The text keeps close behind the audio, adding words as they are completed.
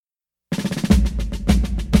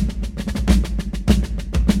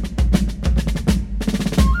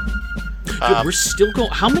We're still going.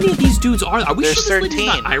 How many of these dudes are we sure There's this lady's 13.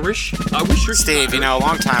 not Irish? Are we sure she's Steve, not you know, a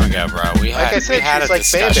long time ago, bro, we had, Like I said, we had she's a like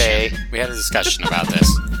discussion. Bebe. We had a discussion about this,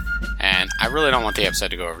 and I really don't want the episode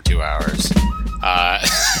to go over 2 hours. Our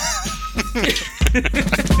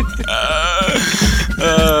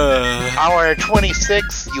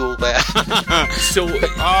 26th Yule lad. So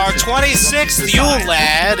Our 26th Yule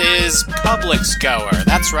lad is Publix goer.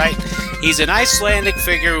 That's right. He's an Icelandic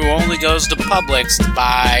figure who only goes to Publix to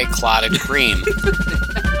buy clotted cream.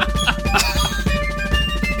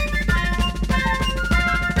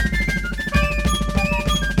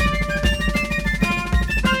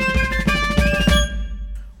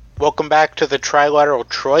 Welcome back to the Trilateral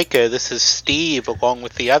Troika. This is Steve, along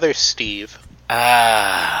with the other Steve.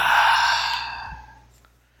 And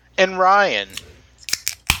Ryan.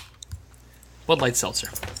 Bud Light Seltzer.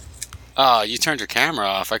 Oh, you turned your camera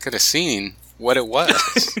off. I could have seen what it was.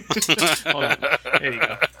 Hold on. There you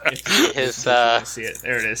go. His I see it.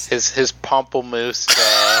 There it is. his Pamplemousse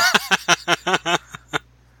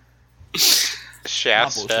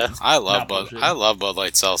Shasta. I love Not bullshit. Bud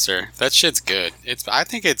Light Seltzer. That shit's good. I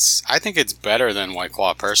think it's better than White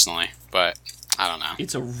Claw personally, but I don't know.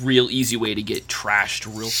 It's a real easy way to get trashed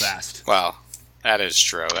real fast. Well, that is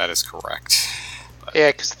true. That is correct.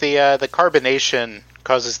 Yeah, because the carbonation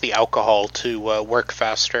causes the alcohol to work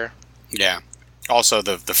faster. Yeah. Also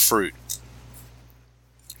the fruit,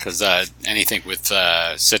 because anything with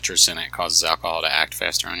citrus in it causes alcohol to act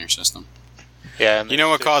faster on your system. Yeah, and You know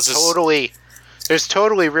what causes? there's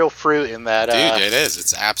totally real fruit in that. Dude, it is.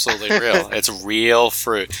 It's absolutely real. It's real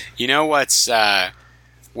fruit. You know what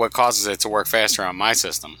causes it to work faster on my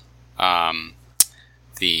system? The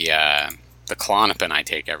Klonopin I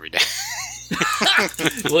take every day.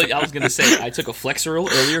 Well, I was gonna say I took a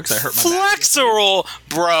Flexeril earlier because I hurt my back. Flexeril,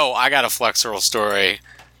 bro. I got a Flexeril story.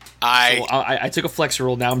 I took a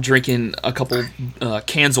Flexeril. Now I'm drinking a couple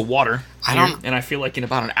cans of water. And I feel like in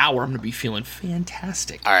about an hour I'm gonna be feeling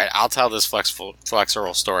fantastic. All right, I'll tell this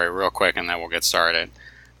Flexeril story real quick, and then we'll get started.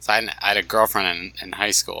 So I had a girlfriend in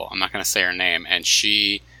high school. I'm not gonna say her name, and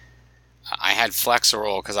I had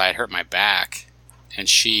Flexeril because I had hurt my back, and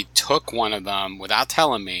she took one of them without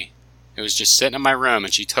telling me. It was just sitting in my room,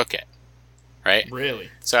 and she took it. Right? Really?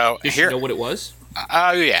 So Did you know what it was?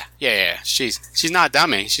 Oh yeah. She's not a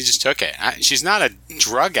dummy. She just took it. She's not a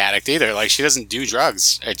drug addict either. Like, she doesn't do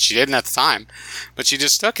drugs. She didn't at the time, but she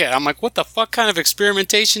just took it. I'm like, what the fuck kind of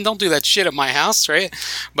experimentation? Don't do that shit at my house, right?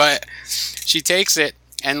 But she takes it,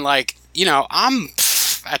 and like, you know,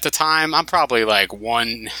 at the time I'm probably like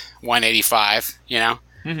 185, you know,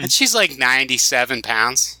 and she's like 97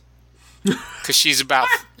 pounds because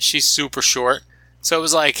she's super short. So it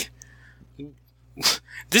was like,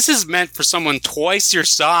 this is meant for someone twice your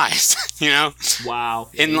size, you know?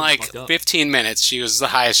 Wow. In like 15 minutes, she was the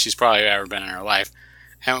highest she's probably ever been in her life.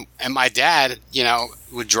 And my dad, you know,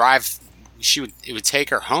 would drive, it would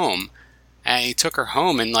take her home, and he took her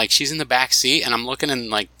home, and like, she's in the back seat, and I'm looking in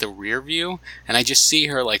like the rear view, and I just see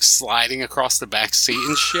her like sliding across the back seat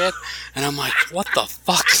and shit, and I'm like, what the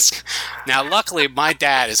fuck? Now, luckily, my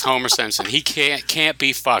dad is Homer Simpson. He can't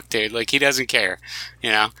be fucked, dude. Like, he doesn't care, you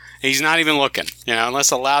know? He's not even looking, you know, unless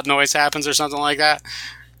a loud noise happens or something like that.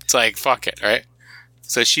 It's like, fuck it, right?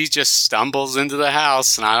 So she just stumbles into the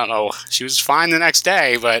house, and I don't know. She was fine the next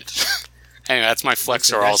day, but anyway, that's my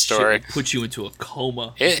Flexeril story. Shit will put you into a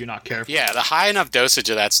coma if you're not careful. Yeah, the high enough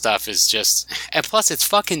dosage of that stuff is just... And plus, it's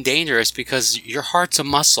fucking dangerous because your heart's a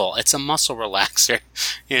muscle. It's a muscle relaxer,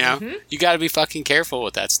 you know? You got to be fucking careful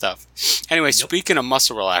with that stuff. Anyway, speaking of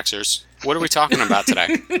muscle relaxers, what are we talking about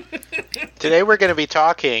today? Today we're going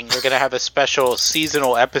to have a special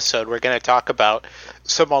seasonal episode. We're going to talk about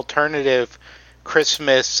some alternative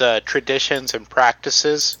Christmas traditions and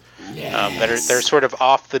practices that are sort of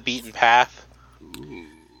off the beaten path.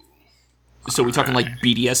 So we talking like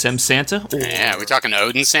BDSM Santa? Or? Yeah, we're talking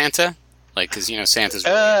Odin Santa? Like, because, you know, Santa's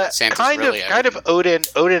really kind of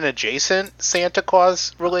Odin adjacent Santa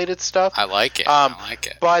Claus related stuff. I like it.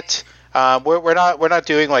 But we're not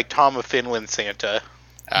doing like Tom of Finland Santa.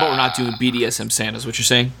 But we're not doing BDSM Santa, is what you're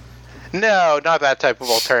saying? No, not that type of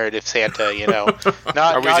alternative Santa. You know,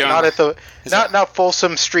 not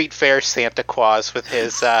Folsom Street Fair Santa Claus with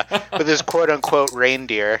his quote unquote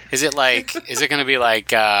reindeer. Is it going to be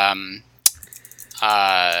like I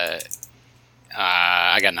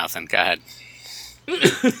got nothing. Go ahead.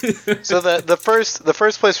 So the first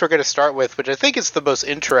place we're going to start with, which I think is the most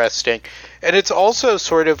interesting, and it's also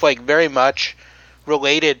sort of like very much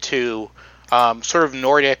related to sort of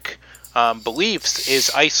Nordic beliefs,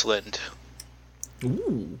 is Iceland.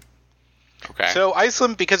 Ooh. Okay. So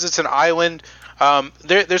Iceland, because it's an island,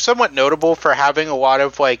 they're somewhat notable for having a lot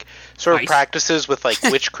of like sort of practices with like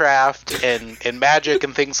witchcraft and magic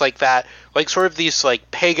and things like that, like sort of these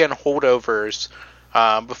like pagan holdovers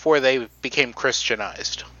before they became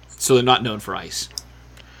Christianized. So they're not known for ice.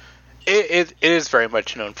 It is very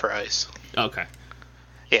much known for ice. Okay.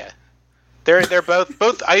 Yeah, they're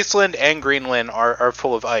both Iceland and Greenland are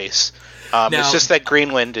full of ice. Now, it's just that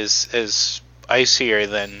Greenland is icier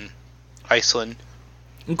than Iceland.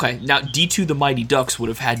 Okay, now D2 the Mighty Ducks would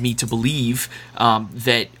have had me to believe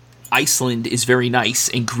that Iceland is very nice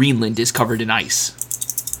and Greenland is covered in ice.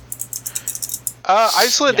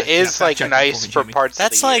 Iceland is like nice for parts of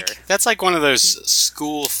the year. That's like one of those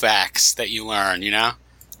school facts that you learn, you know?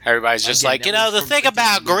 Everybody's just like, you know, the thing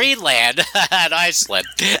about Greenland and Iceland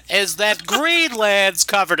is that Greenland's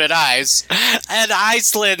covered in ice and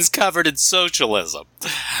Iceland's covered in socialism.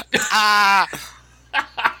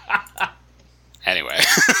 Anyway.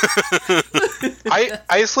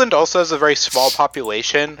 Iceland also has a very small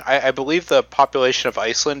population. I believe the population of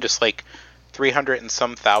Iceland is like 300 and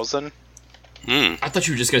some thousand. I thought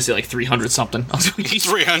you were just going to say like 300 something.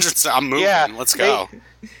 300, I'm moving. Yeah, Let's go.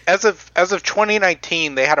 As of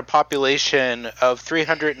 2019, they had a population of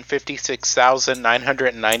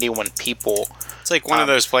 356,991 people. It's like one of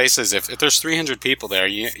those places. If there's 300 people there,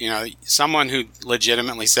 you know, someone who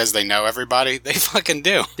legitimately says they know everybody, they fucking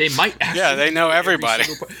do. They might. Yeah, they know everybody.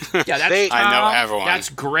 Yeah, that's I know everyone. That's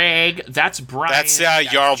Greg. That's Brian. That's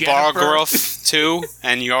Jarl Bargruff 2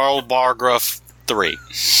 and Jarl Bargruff 3.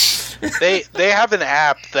 They have an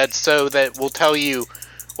app that will tell you,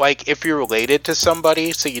 like, if you're related to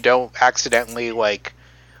somebody, so you don't accidentally like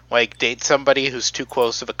date somebody who's too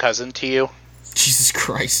close of a cousin to you. Jesus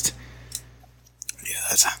Christ.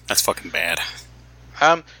 Yeah, that's fucking bad.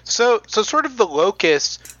 So sort of the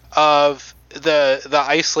locus of the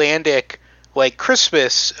Icelandic like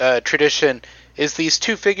Christmas tradition is these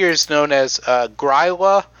two figures known as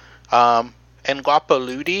Gryla and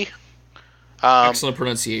Lapaludi. Excellent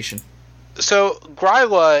pronunciation. So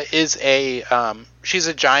Gryla is she's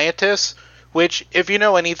a giantess, which, if you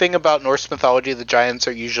know anything about Norse mythology, the giants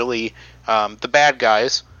are usually the bad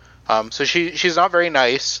guys. So she's not very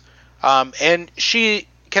nice, and she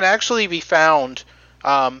can actually be found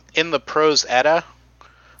in the Prose Edda,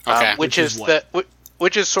 which is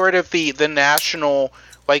sort of the national,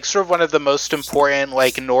 like, sort of one of the most important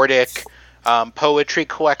like Nordic poetry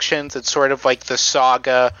collections. It's sort of like the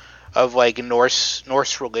saga of like Norse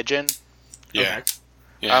religion. Yeah. Okay.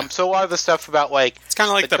 Yeah. So a lot of the stuff about like it's kind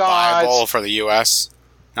of like the gods, Bible for the U.S.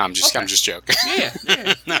 No, I'm just joking. Yeah.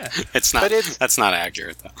 No, it's not. But that's not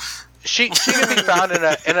accurate though. She can be found in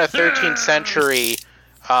a 13th century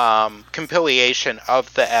compilation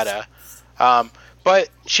of the Edda, but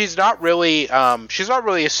she's not really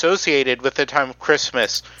associated with the time of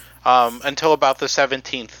Christmas until about the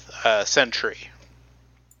 17th century.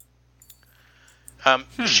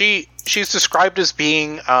 She's described as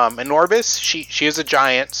being enormous. She is a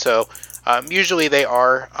giant, so usually they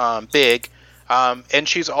are big, and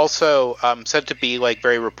she's also said to be like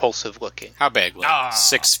very repulsive looking. How big? Like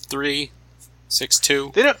 6'3",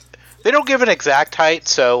 6'2"? They don't give an exact height,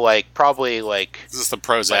 so like probably like this is the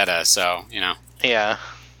Prose Edda, so you know. Yeah.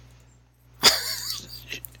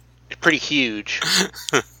 Pretty huge.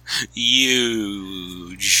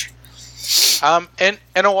 Huge. And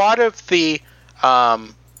a lot of the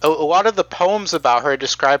poems about her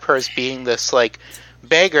describe her as being this like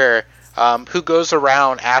beggar who goes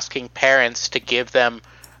around asking parents to give her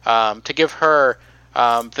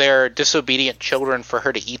their disobedient children for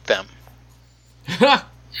her to eat them.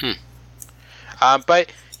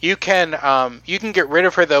 But you can get rid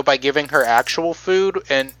of her though by giving her actual food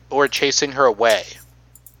or chasing her away.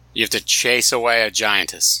 You have to chase away a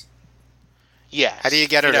giantess. Yeah. How do you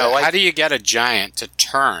get her? How do you get a giant to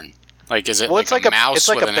turn? Like, is it it's like a mouse? It's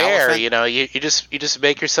like with a an bear. elephant? You know, you just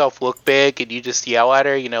make yourself look big and you just yell at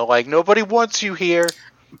her. You know, like nobody wants you here.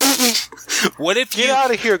 What if get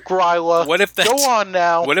out of here, Gryla? What if that? Go on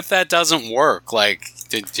now. What if that doesn't work? Like,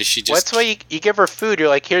 does she just? Well, that's why you give her food. You're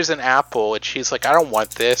like, here's an apple, and she's like, I don't want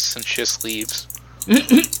this, and she just leaves.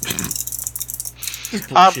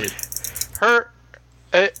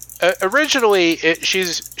 Originally,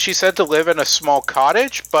 she's said to live in a small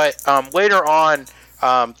cottage, but later on,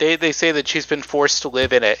 they say that she's been forced to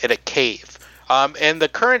live in a cave. And the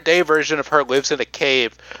current day version of her lives in a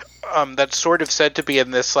cave that's sort of said to be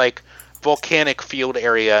in this like volcanic field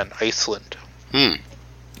area in Iceland.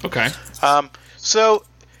 Okay. So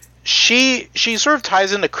she sort of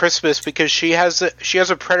ties into Christmas because she has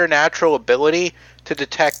a preternatural ability to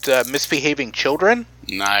detect misbehaving children.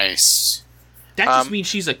 Nice. That just means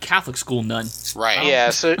she's a Catholic school nun. Right.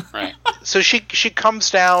 Yeah. So Right. so she comes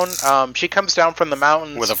down. She comes down from the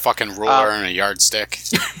mountains With a fucking ruler and a yardstick.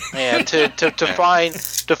 and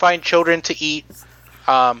to find children to eat.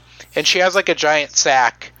 And she has like a giant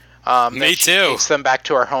sack. Me that she too. takes them back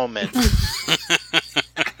to her home in.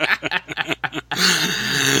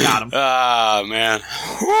 Got him. Oh, man.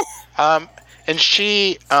 And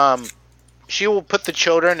she will put the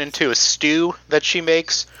children into a stew that she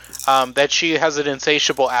makes. That she has an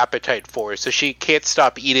insatiable appetite for, so she can't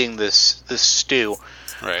stop eating this stew.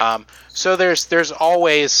 Right. So there's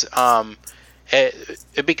always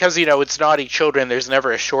because it's naughty children. There's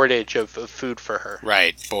never a shortage of food for her.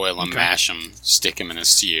 Right. Boil them, mash them, stick them in a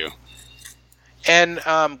stew. And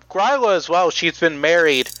Gryla as well. She's been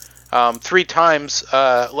married 3 times.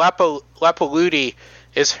 Lapaludi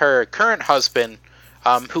is her current husband.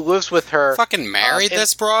 Who lives with her. Fucking married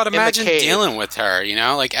this broad? Imagine dealing with her,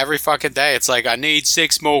 like every fucking day. It's like, I need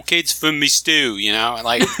 6 more kids for me stew,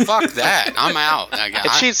 Like, fuck that. I'm out. And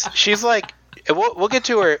she's like, we'll get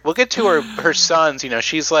to her sons,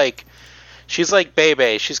 she's like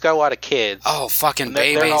Bebe. She's got a lot of kids. Oh, fucking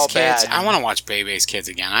Bebe's kids. I want to watch Bebe's kids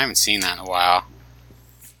again. I haven't seen that in a while.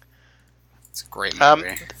 It's a great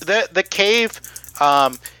movie. The cave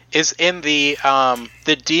is in the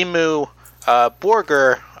Dimmu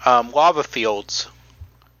Borgir lava fields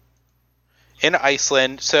in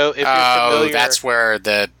Iceland. So if you're familiar, that's where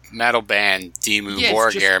the metal band Dimmu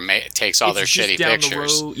Borgir takes all their shitty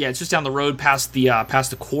pictures. It's just down the road past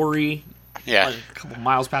the quarry. Yeah, like a couple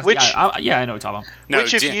miles past. Which, I know what you're talking about. No,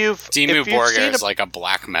 Dimmu Borgir is like a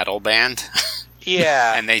black metal band.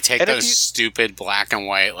 Yeah, and they take those stupid black and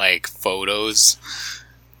white like photos.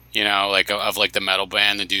 Of like the metal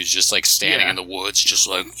band, the dude's just like standing in the woods, just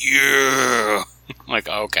like, yeah. Like,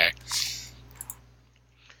 okay.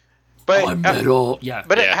 But metal.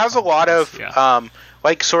 But it has a lot of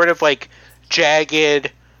like sort of like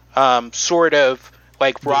jagged sort of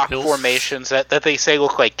like rock formations that they say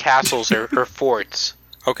look like castles or forts.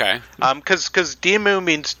 Okay. Because Dimmu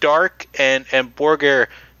means dark and Borgir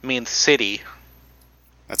means city.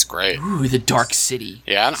 That's great. Ooh, the Dark City.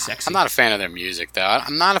 Yeah, I'm not a fan of their music, though.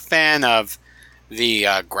 I'm not a fan of the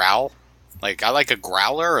growl. Like, I like a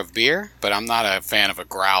growler of beer, but I'm not a fan of a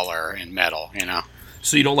growler in metal,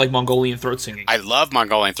 So you don't like Mongolian throat singing? I love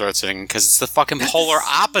Mongolian throat singing because it's the fucking polar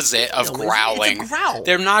opposite of growling. It's a growl.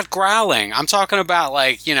 They're not growling. I'm talking about,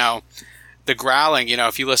 like, the growling,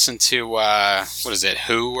 if you listen to, what is it,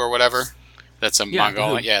 Who or whatever? That's a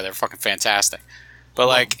Mongolian. Yeah, they're fucking fantastic. But,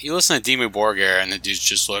 like, you listen to Dimmu Borgir, and the dude's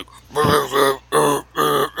just like...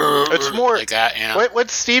 It's more... Like that, What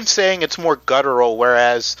Steve's saying, it's more guttural,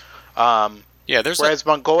 whereas... whereas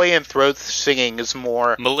Mongolian throat singing is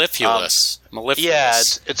more... mellifluous. Mellifluous. Yeah,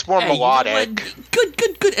 it's more melodic.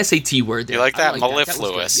 Good SAT word there. You like that? I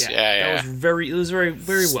Mellifluous. That was very,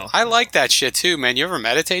 very well. I like that shit, too, man. You ever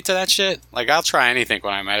meditate to that shit? Like, I'll try anything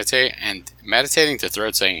when I meditate, and meditating to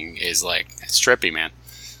throat singing is, like, it's trippy, man.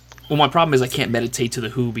 Well, my problem is I can't meditate to the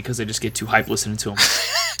Who because I just get too hype listening to them.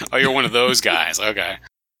 Oh, you're one of those guys. Okay.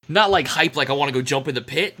 Not like hype like I want to go jump in the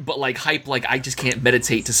pit, but like hype like I just can't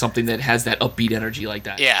meditate to something that has that upbeat energy like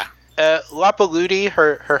that. Yeah. Lapaludi,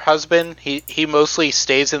 her husband, he mostly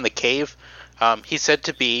stays in the cave. He's said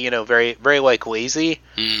to be, very, very like lazy.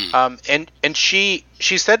 And she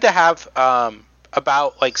said to have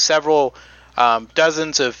about like several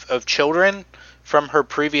dozens of children from her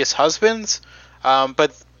previous husbands.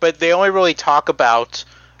 But they only really talk about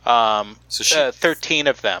 13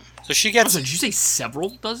 of them. So she gets... Did you say several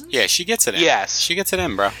dozens? Yeah, she gets it in. Yes. She gets it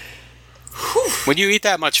in, bro. When you eat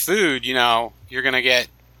that much food, you're going to get,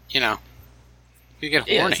 you get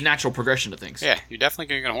horny. Yeah, it's natural progression of things. Yeah, you're definitely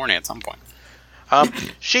going to get horny at some point.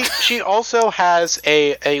 She also has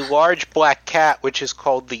a large black cat, which is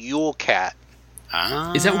called the Yule cat.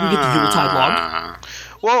 Is that where we get the Yuletide log?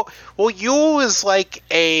 Well, Yule is like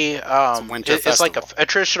it's like a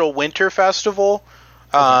traditional winter festival,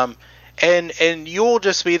 and Yule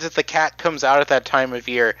just means that the cat comes out at that time of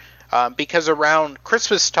year, because around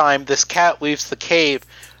Christmas time, this cat leaves the cave,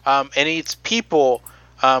 and eats people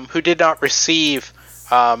who did not receive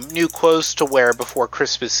new clothes to wear before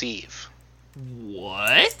Christmas Eve.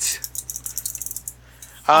 What?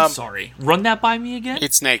 I'm sorry. Run that by me again?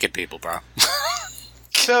 It's naked people, bro.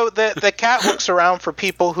 So the cat looks around for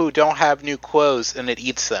people who don't have new clothes, and it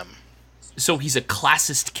eats them. So he's a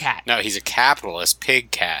classist cat. No, he's a capitalist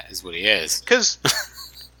pig cat is what he is. Because...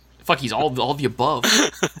 Fuck, he's all the above.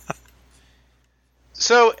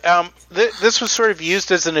 So this was sort of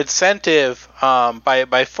used as an incentive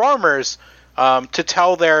by farmers to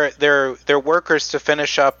tell their workers to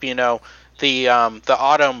finish up, the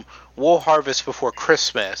autumn wool harvest before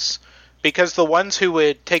Christmas, because the ones who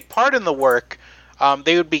would take part in the work,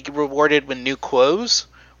 they would be rewarded with new clothes.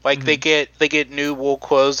 Like they get new wool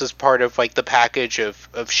clothes as part of like the package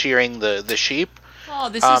of shearing the sheep. Oh,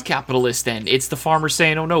 this is capitalist then. It's the farmer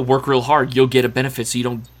saying, oh no, work real hard, you'll get a benefit so you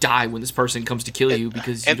don't die when this person comes to kill you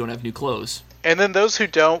because you don't have new clothes. And then those who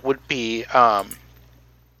don't would be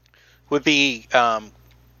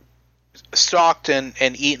stalked and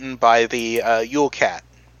eaten by the Yule cat.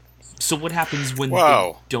 So what happens when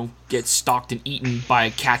they don't get stalked and eaten by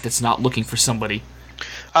a cat that's not looking for somebody?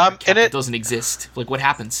 A cat that doesn't exist. Like, what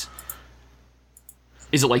happens?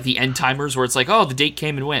 Is it like the end timers where it's like, oh, the date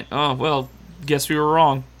came and went. Oh, well, guess we were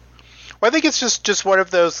wrong. Well, I think it's just one of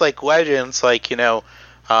those like legends, like, you know,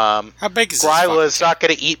 how big is Gryla's not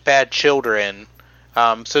going to eat bad children.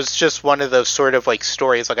 So it's just one of those sort of like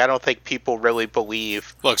stories. Like, I don't think people really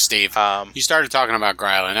believe. Look, Steve, you started talking about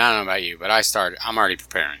Gryla, and I don't know about you, but I'm already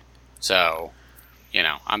preparing. So, you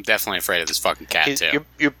know, I'm definitely afraid of this fucking cat too.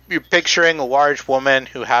 You're picturing a large woman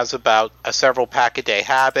who has about a several pack a day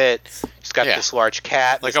habit. She's got this large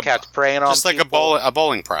cat. Like this cat's preying on just like people. a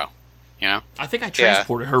bowling pro. You know? I think I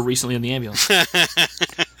transported her recently in the ambulance.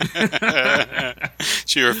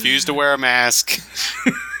 She refused to wear a mask.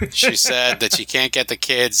 She said that she can't get the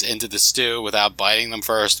kids into the stew without biting them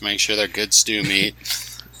first to make sure they're good stew meat.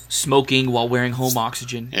 Smoking while wearing home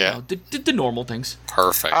oxygen. Yeah. You know, the normal things.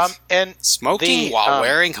 Perfect. And smoking while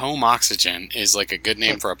wearing home oxygen is like a good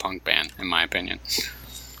name for a punk band, in my opinion.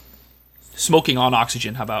 Smoking on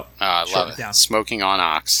oxygen, how about? I love it. Down. Smoking on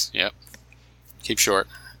ox. Yep. Keep short.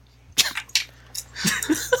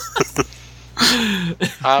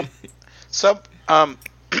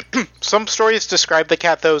 Some stories describe the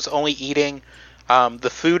cat though as only eating the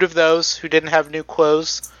food of those who didn't have new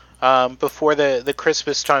clothes before the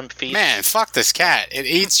Christmas time feast. Man, fuck this cat. It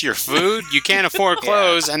eats your food. You can't afford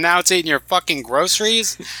clothes, and now it's eating your fucking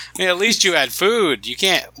groceries. I mean, at least you had food. You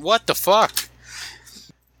can't. What the fuck?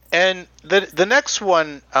 And the next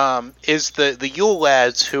one is the Yule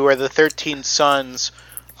lads, who are the 13 sons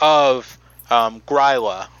of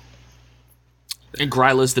Gryla. And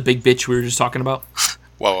Gryla's the big bitch we were just talking about?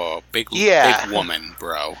 Whoa, big woman,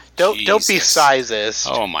 bro. Don't be sizes.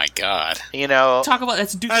 Oh my god. You know, talk about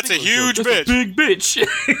that's a huge bitch. That's a big bitch.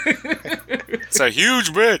 It's a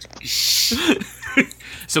huge bitch.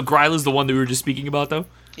 So Gryla's the one that we were just speaking about, though.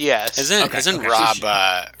 Yes. Isn't Rob?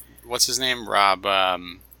 What's his name? Rob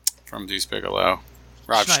from Deuce Bigelow.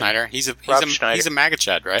 Rob Schneider. He's a MAGA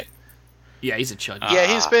chud, right? Yeah, he's a chud. Yeah,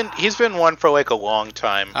 he's been one for like a long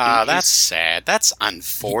time. That's sad. That's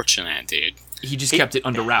unfortunate, dude. He just kept it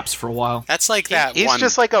under wraps for a while. That's like that he's one...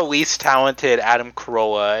 just like a least talented Adam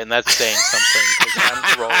Carolla, and that's saying something, because Adam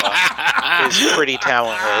Carolla is pretty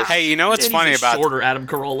talentless. Hey, you know what's funny about... shorter Adam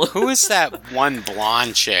Carolla. Who is that one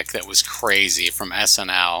blonde chick that was crazy from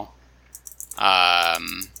SNL?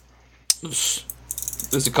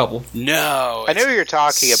 There's a couple. No. I know who you're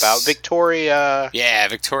talking about. Victoria... Yeah,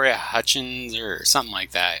 Victoria Hutchins or something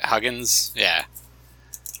like that. Huggins? Yeah.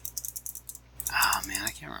 Oh, man,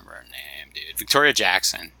 I can't remember her name, dude. Victoria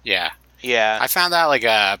Jackson. Yeah. Yeah. I found out, like,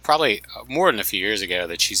 probably more than a few years ago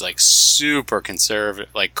that she's, like, super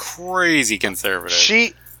conservative, like, crazy conservative.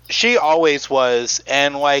 She always was,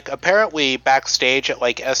 and, like, apparently backstage at,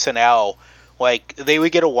 like, SNL, like, they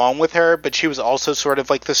would get along with her, but she was also sort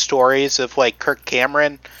of like the stories of, like, Kirk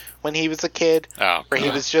Cameron when he was a kid. Oh. Where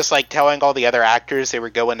he was just, like, telling all the other actors they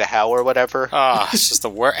were going to hell or whatever. Oh, it's just the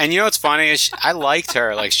worst. And you know what's funny? I liked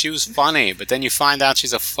her. Like, she was funny, but then you find out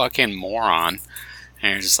she's a fucking moron.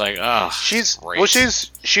 And you're just like, oh, she's great. Well,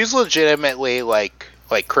 she's legitimately, like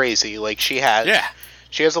crazy. Like, she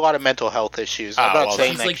has a lot of mental health issues. I'm not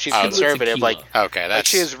saying that she's conservative. Like, okay, like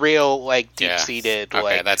she has real, like, deep-seated,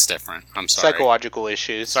 okay, that's different. I'm sorry. Psychological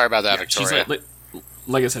issues. Sorry about that, Victoria. She's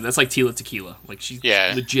like I said, that's like Tila Tequila. Like, she's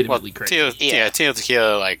legitimately crazy. Tila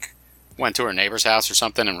Tequila, like, went to her neighbor's house or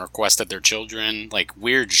something and requested their children. Like,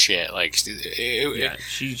 weird shit. Like,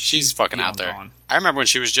 she's fucking out there. Gone. I remember when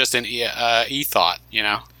she was just in E-Thought, you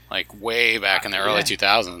know? Like, way back in the early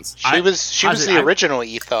 2000s. She was the original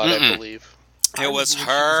E-Thought, I believe. It was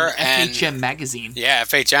her and FHM magazine. Yeah,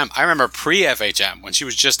 FHM. I remember pre-FHM when she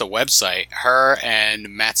was just a website. Her and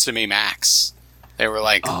Matsumi Max. They were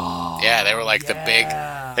like, they were like the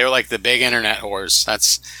big internet whores.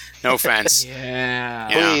 That's no offense. Yeah.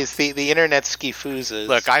 Please, the internet skifoozes.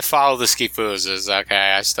 Look, I follow the skifoozes. Okay,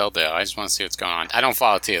 I still do. I just want to see what's going on. I don't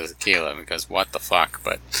follow Tila Tequila because what the fuck,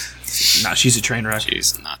 but no, she's a train wreck.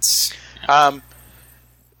 She's nuts. Yeah.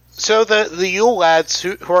 So the Yule lads,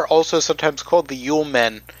 who are also sometimes called the Yule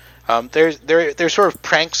men, they're sort of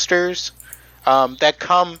pranksters that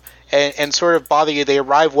come and sort of bother you. They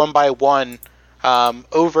arrive one by one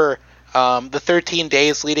over the 13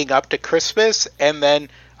 days leading up to Christmas, and then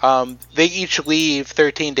they each leave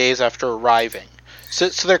 13 days after arriving. So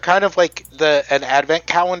they're kind of like an advent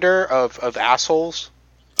calendar of assholes.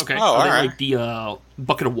 Okay. Are they like the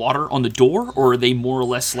bucket of water on the door, or are they more or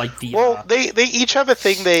less like the... Well, they each have a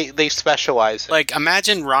thing they specialize in. Like,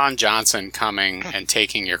 imagine Ron Johnson coming and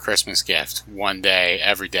taking your Christmas gift one day,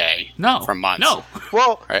 every day, for months. No.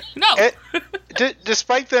 Well, right? No.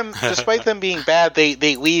 Despite them being bad,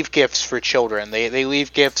 they leave gifts for children. They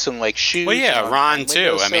leave gifts and like shoes. Well, yeah, Ron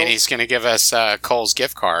too. I mean, he's going to give us Kohl's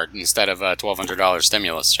gift card instead of a $1,200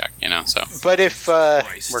 stimulus check. You know, so. But if we're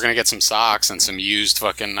going to get some socks and some used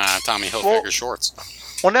fucking Tommy Hilfiger shorts.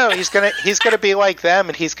 Well, no, he's gonna be like them,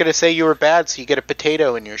 and he's gonna say you were bad, so you get a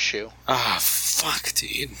potato in your shoe. Ah, fuck,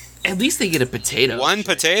 dude. At least they get a potato. One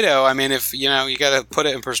potato. I mean, if you got to put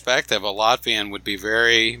it in perspective, a Latvian would be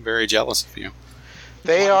very, very jealous of you.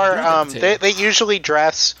 They are. They usually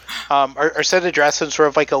dress, are said to dress in sort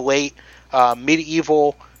of like a late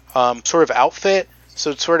medieval sort of outfit.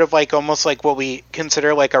 So it's sort of like almost like what we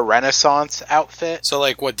consider like a Renaissance outfit. So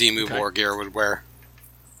like what Dimmu Borgir would wear.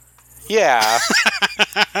 Yeah.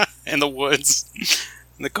 In the woods.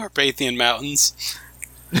 In the Carpathian Mountains.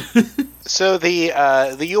 So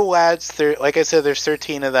the Yule lads, like I said, there's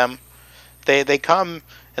 13 of them. They come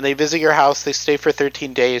and they visit your house. They stay for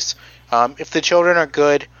 13 days. If the children are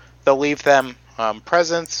good, they'll leave them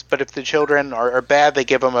presents. But if the children are bad, they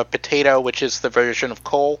give them a potato, which is the version of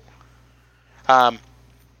coal.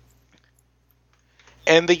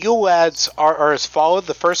 And the Yule lads are as followed.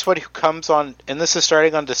 The first one who comes on, and this is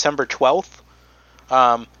starting on December 12th,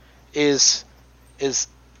 is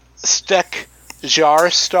Stek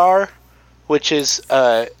Jarstar, which is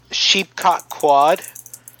Sheepcock Quad.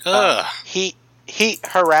 He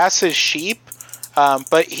harasses sheep,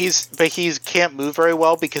 but he can't move very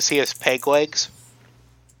well because he has peg legs.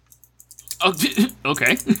 Oh,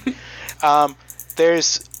 okay.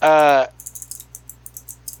 There's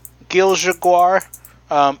Giljaguar,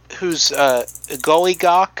 who's a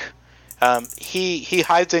Gollygok. He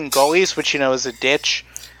hides in gullies, which is a ditch,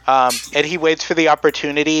 and he waits for the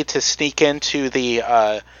opportunity to sneak into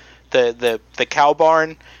the cow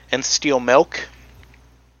barn and steal milk.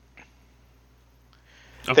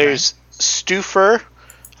 Okay. There's Stuffer,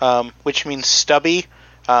 which means stubby,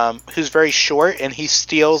 who's very short, and he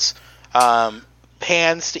steals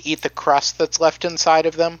pans to eat the crust that's left inside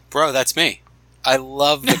of them. Bro, that's me. I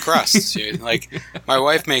love the crust, dude. Like, my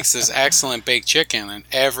wife makes this excellent baked chicken, and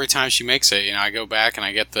every time she makes it, I go back and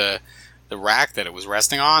I get the rack that it was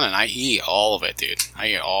resting on, and I eat all of it, dude. I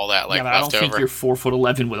eat all that, like, leftover. I don't think you're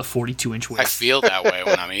 4'11" with a 42-inch waist. I feel that way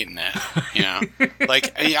when I'm eating it,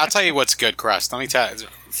 Like, I'll tell you what's good crust. Let me tell you,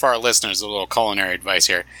 for our listeners, a little culinary advice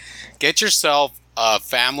here. Get yourself a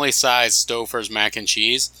family-sized Stouffer's mac and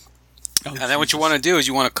cheese, and then what you want to do is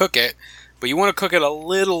you want to cook it, but you want to cook it a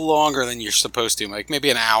little longer than you're supposed to, like maybe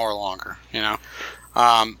an hour longer,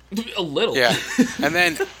 A little. Yeah. And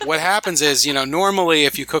then what happens is, normally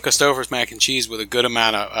if you cook a Stouffer's mac and cheese with a good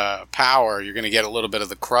amount of power, you're going to get a little bit of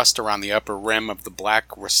the crust around the upper rim of the black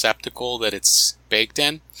receptacle that it's baked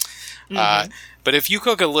in. Mm-hmm. But if you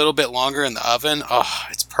cook a little bit longer in the oven,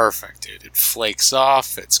 it's perfect, dude. It flakes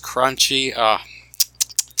off. It's crunchy.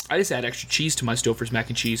 I just add extra cheese to my Stouffer's mac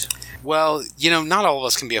and cheese. Well, not all of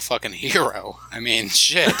us can be a fucking hero. I mean,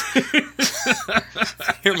 shit.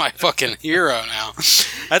 You're my fucking hero now.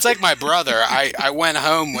 That's like my brother. I went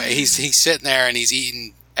home. He's sitting there and he's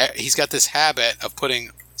eating. He's got this habit of putting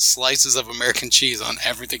slices of American cheese on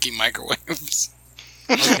everything he microwaves.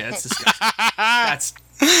 Okay, that's disgusting. That's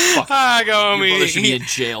I go, your brother should be in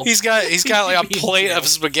jail. He's got like a plate of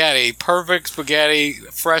spaghetti, perfect spaghetti,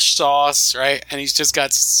 fresh sauce, right? And he's just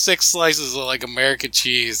got 6 slices of like American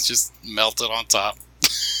cheese just melted on top.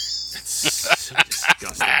 That's so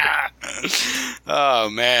disgusting.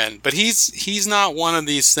 Oh man, but he's not one of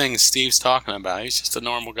these things Steve's talking about. He's just a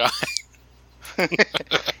normal guy.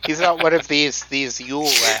 He's not one of these Yule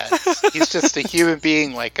lads. He's just a human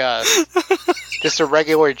being like us. Just a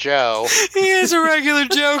regular Joe. He is a regular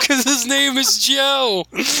Joe because his name is Joe.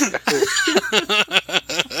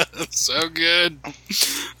 So good.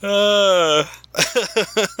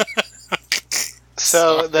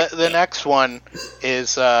 So the next one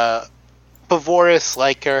is Pavoris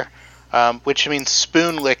Liker, which means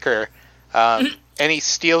spoon licker. And he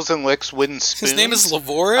steals and licks wooden spoons. His name is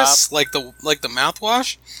Lavoris, like the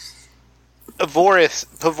mouthwash.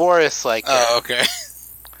 Pavoris Liker. Oh, okay.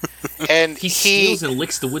 And he steals and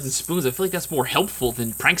licks the wooden spoons. I feel like that's more helpful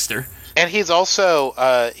than prankster. And he's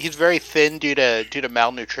also he's very thin due to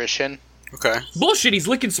malnutrition. Okay. Bullshit. He's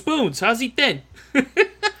licking spoons. How's he thin?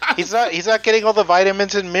 He's not getting all the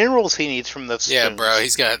vitamins and minerals he needs from those spoons. Yeah, bro.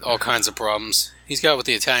 He's got all kinds of problems. He's got what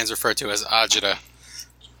the Italians refer to as agita.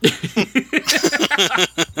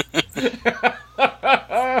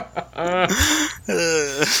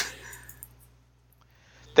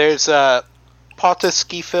 There's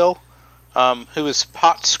Potuxy Phil, who is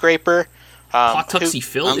Pot Scraper. Potuxy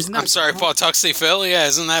Phil? I'm sorry, Potuxy Phil? Yeah,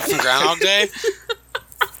 isn't that from Groundhog Day?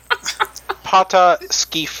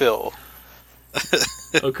 Potuxy Phil.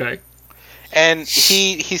 Okay. And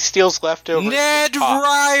he steals leftovers. Ned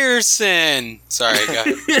Ryerson! Sorry, go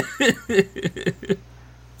ahead.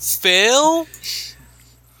 Phil?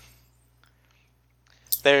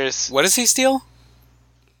 What does he steal?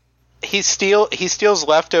 He steals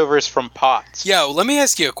leftovers from pots. Yo, let me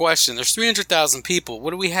ask you a question. There's 300,000 people. What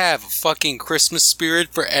do we have? A fucking Christmas spirit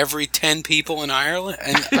for every 10 people in Ireland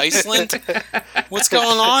and Iceland? What's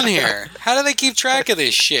going on here? How do they keep track of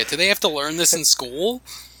this shit? Do they have to learn this in school?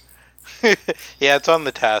 Yeah, it's on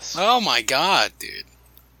the test. Oh my god, dude.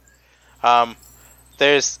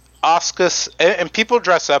 There's Oscus, and people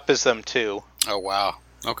dress up as them too. Oh wow.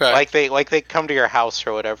 Okay. Like they come to your house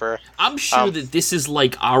or whatever. I'm sure that this is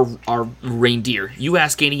like our reindeer. You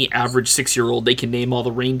ask any average 6-year-old, they can name all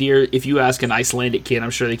the reindeer. If you ask an Icelandic kid,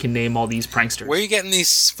 I'm sure they can name all these pranksters. Where are you getting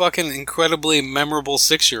these fucking incredibly memorable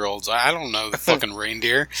 6-year-olds? I don't know the fucking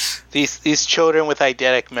reindeer. These children with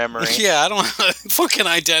eidetic memory. Yeah, I don't fucking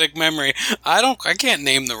eidetic memory. I can't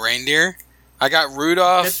name the reindeer. I got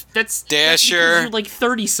Rudolph, that's Dasher, you're like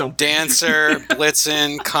 30-something. Dancer,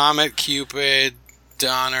 Blitzen, Comet, Cupid,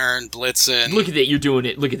 Donner, and Blitzen. Look at it, you're doing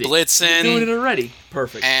it. Look at it. Blitzen. You're doing it already.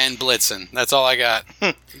 Perfect. And Blitzen. That's all I got.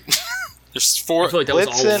 There's four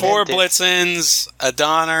Blitzen Blitzens, a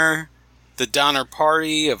Donner, the Donner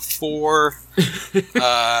Party of 4.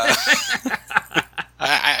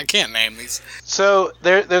 I can't name these. So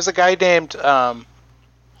there's a guy named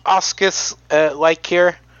Oscus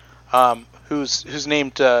Lykier, whose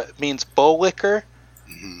name means bow licker.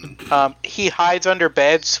 He hides under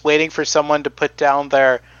beds, waiting for someone to put down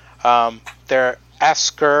their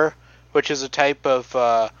asker, which is a type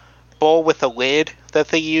of bowl with a lid that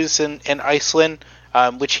they use in Iceland,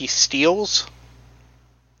 which he steals.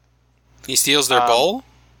 He steals their bowl?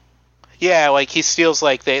 Yeah, like he steals,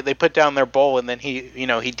 like they put down their bowl and then he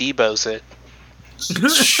debows it.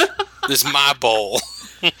 This is my bowl.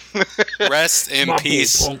 Rest in My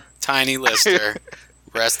peace, bowl. Tiny Lister.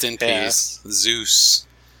 Rest in peace, Zeus.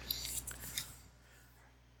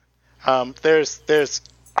 There's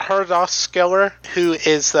Herdoskeller, who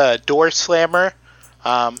is the door slammer. Who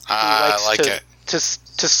likes I like it. to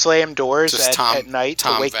slam doors at night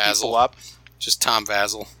to wake people up. Just Tom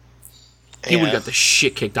Vazel. He would have got the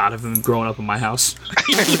shit kicked out of him growing up in my house.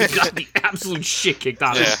 He would have got the absolute shit kicked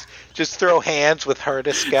out of him. Just throw hands with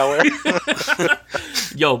Herdoskeller.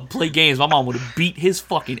 Yo, play games. My mom would have beat his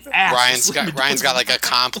fucking ass. Ryan's got like a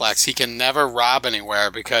complex. He can never rob anywhere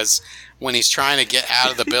because when he's trying to get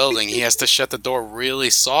out of the building, he has to shut the door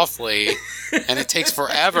really softly, and it takes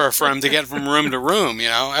forever for him to get from room to room. You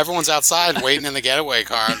know, everyone's outside waiting in the getaway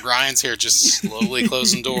car, and Ryan's here just slowly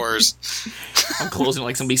closing doors. I'm closing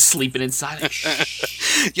like somebody's sleeping inside.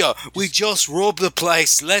 Yo, we just robbed the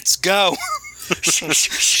place. Let's go.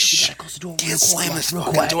 Shh. Can't slam this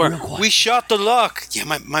fucking door. We shut the lock. Yeah,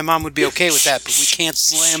 my mom would be okay with that, but we can't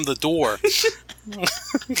slam the door.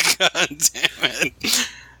 God damn it.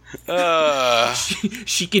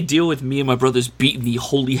 She could deal with me and my brothers beating the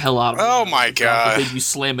holy hell out of her. Oh my god. Then you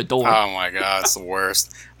slam a door. Oh my god, it's the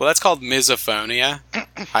worst. Well, that's called misophonia.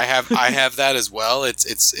 I have that as well.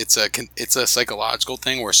 It's a psychological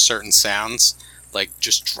thing where certain sounds like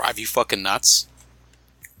just drive you fucking nuts.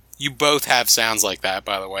 You both have sounds like that,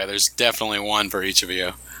 by the way. There's definitely one for each of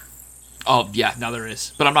you. Oh, yeah, now there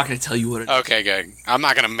is. But I'm not going to tell you what it is. Okay, good. I'm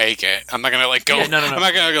not going to make it. I'm not going to, like, go... Yeah, no. I'm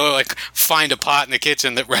not going to go, like, find a pot in the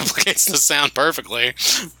kitchen that replicates the sound perfectly.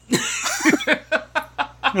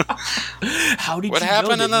 How did you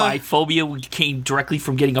know that my phobia came directly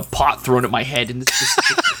from getting a pot thrown at my head and the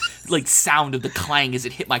specific, like, sound of the clang as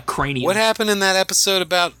it hit my cranium? What happened in that episode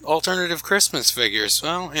about alternative Christmas figures?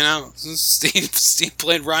 Well, you know, Steve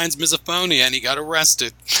played Ryan's misophonia and he got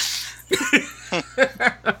arrested.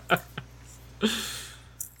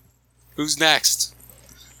 Who's next?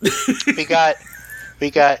 We got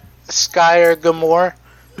Skyer Gamor,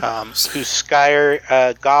 who's Skyer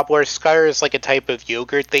Gobbler. Skyer is like a type of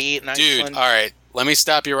yogurt they eat in Iceland. Dude, alright, let me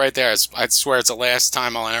stop you right there. I swear it's the last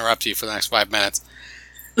time I'll interrupt you for the next 5 minutes.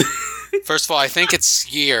 First of all, I think it's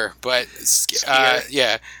Skier, but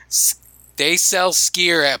yeah. They sell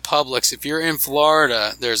Skier at Publix. If you're in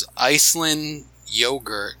Florida, there's Iceland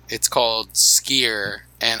yogurt. It's called Skyr.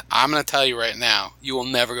 And I'm going to tell you right now, you will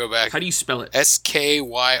never go back. How do you spell it?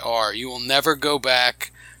 Skyr. You will never go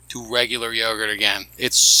back to regular yogurt again.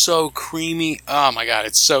 It's so creamy. Oh my God,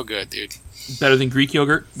 it's so good, dude. Better than Greek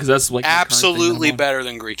yogurt? Because that's like absolutely better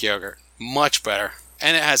than Greek yogurt. Much better.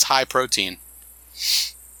 And it has high protein.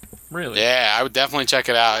 Really? Yeah, I would definitely check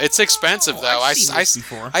it out. It's expensive though. I've seen this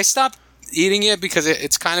before. I stopped eating it because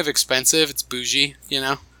it's kind of expensive. It's bougie, you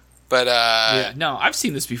know. But yeah, no, I've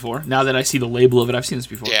seen this before. Now that I see the label of it, I've seen this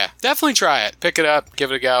before. Yeah, definitely try it. Pick it up,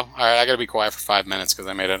 give it a go. All right, I gotta be quiet for 5 minutes because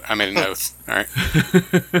I made an oath. All right,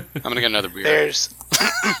 I'm gonna get another beer. There's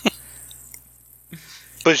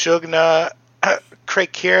Bajugna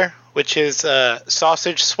Crate Beer, which is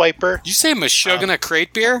sausage swiper. Did you say Meshuggah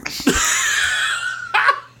crate beer?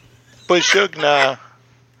 Bajugna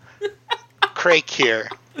Crate Beer.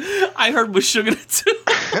 I heard Meshuggah too.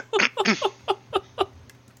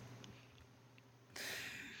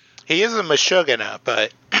 He is a Meshuggah,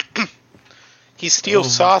 but he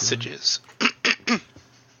steals sausages.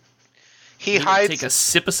 He hides. Take a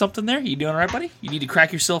sip of something there. You doing all right, buddy? You need to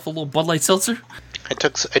crack yourself a little Bud Light seltzer.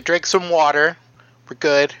 I drank some water. We're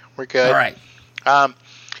good. All right.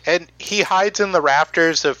 And he hides in the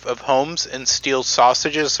rafters of homes and steals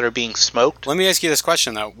sausages that are being smoked. Let me ask you this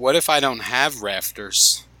question though: what if I don't have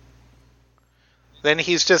rafters? Then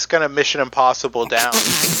he's just gonna Mission Impossible down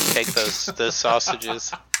and take those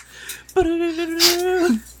sausages. I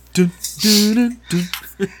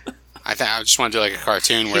just want to do like a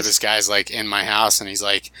cartoon where this guy's like in my house and he's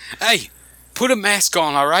like, "Hey, put a mask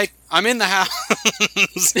on, all right? I'm in the house."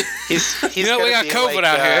 He's you know we got COVID like,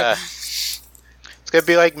 out here. It's gonna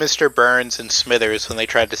be like Mr. Burns and Smithers when they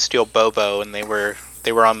tried to steal Bobo and they were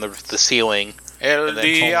on the ceiling. El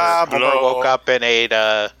Homer woke up and ate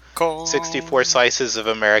 64 slices of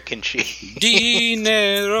American cheese.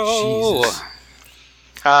 Dinero.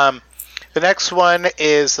 The next one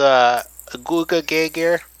is Guga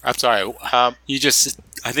Geiger. I'm sorry. I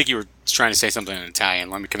think you were trying to say something in Italian.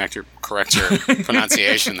 Let me correct your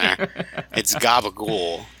pronunciation there. It's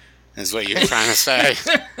gabagool, is what you're trying to say.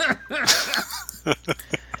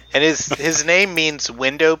 And his name means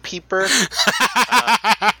window peeper.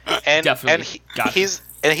 And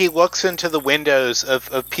he looks into the windows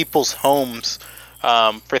of people's homes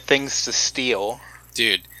for things to steal.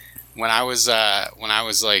 Dude, when I was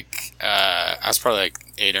like I was probably like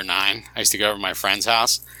 8 or 9. I used to go over to my friend's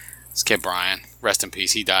house. This kid Brian, rest in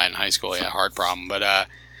peace. He died in high school. He had a heart problem, but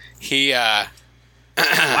he.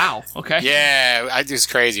 Wow. Okay. Yeah, it was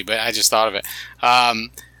crazy, but I just thought of it.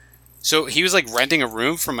 So he was like renting a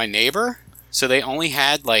room from my neighbor. So they only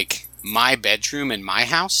had like my bedroom in my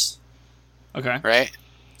house. Okay. Right.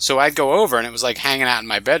 So I'd go over and it was like hanging out in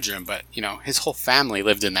my bedroom, but you know his whole family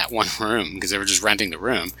lived in that one room because they were just renting the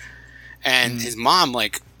room. And his mom,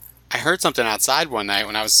 like, I heard something outside one night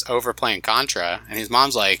when I was over playing Contra, and his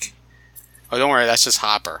mom's like, "Oh, don't worry, that's just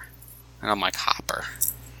Hopper." And I'm like, "Hopper?"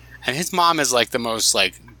 And his mom is like the most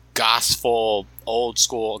like gospel, old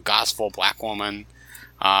school gospel black woman.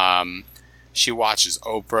 She watches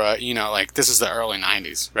Oprah. You know, like this is the early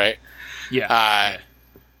 '90s, right? Yeah.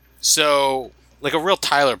 So like a real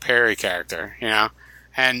Tyler Perry character, you know.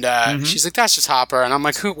 And she's like, "That's just Hopper," and I'm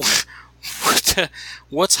like, "Who?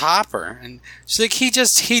 What's Hopper?" And she's like, he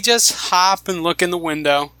just hop and look in the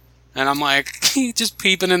window. And I'm like, he just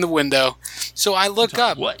peeping in the window. So I look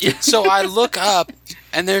up. What? So I look up,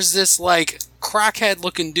 and there's this like crackhead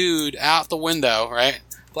looking dude out the window, right?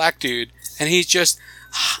 Black dude, and he's just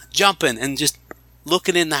jumping and just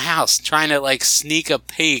looking in the house, trying to like sneak a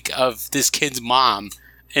peek of this kid's mom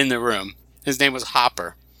in the room. His name was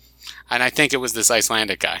Hopper, and I think it was this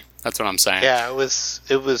Icelandic guy. That's what I'm saying. Yeah, it was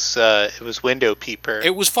window peeper.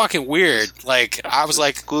 It was fucking weird. Like I was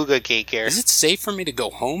like, Guga Geiger. Is it safe for me to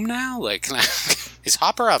go home now? Like, is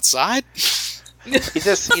Hopper outside? You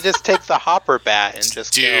just take the Hopper bat and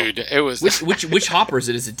just dude. Go. It was which Hopper is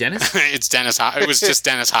it? Is it Dennis? It's Dennis. It was just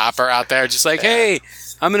Dennis Hopper out there, just like, hey,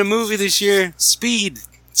 I'm in a movie this year. Speed.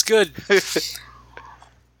 It's good.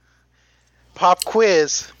 Pop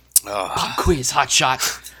quiz. Pop quiz. Hot shot.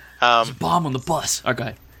 There's a bomb on the bus. Oh, go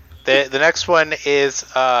ahead. The next one is.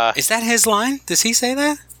 Is that his line? Does he say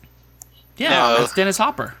that? Yeah, no. That's Dennis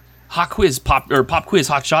Hopper. Pop quiz,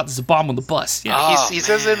 hot shot. There's a bomb on the bus. Yeah, he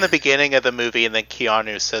says it in the beginning of the movie, and then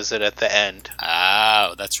Keanu says it at the end.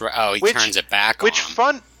 Oh, that's right. Oh, he turns it back. Which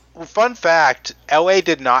fun fact? L.A.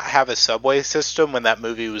 did not have a subway system when that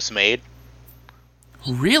movie was made.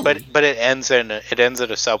 Really? But it ends at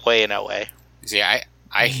a subway in L.A. See,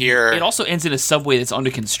 I hear it also ends in a subway that's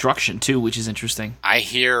under construction too, which is interesting. I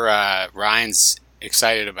hear Ryan's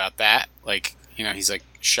excited about that. Like, you know, he's like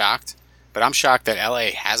shocked. But I'm shocked that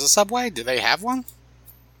LA has a Subway. Do they have one?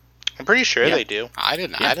 I'm pretty sure they do. I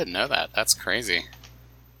didn't know that. That's crazy.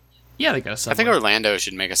 Yeah, they got a Subway. I think Orlando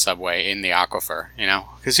should make a Subway in the Aquifer, you know?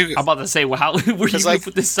 I'm about to say, well, where are you going to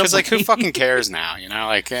put this Subway? Because, like, who fucking cares now, you know?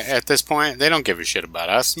 Like, at this point, they don't give a shit about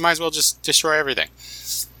us. Might as well just destroy everything.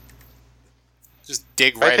 Just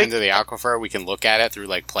dig right into the Aquifer. We can look at it through,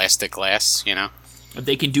 like, plastic glass, you know?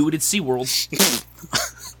 They can do it at SeaWorld.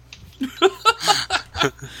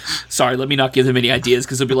 Sorry, let me not give them any ideas,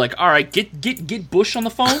 because they'll be like, all right, get Bush on the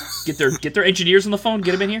phone, get their engineers on the phone,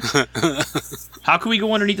 get them in here. How can we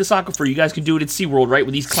go underneath the aquifer? You guys can do it at SeaWorld, right?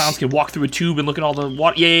 Where these clowns can walk through a tube and look at all the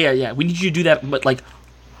water. Yeah. We need you to do that, but like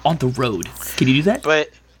on the road. Can you do that? But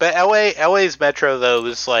LA's metro though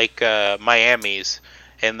is like Miami's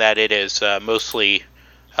in that it is mostly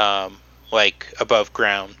like above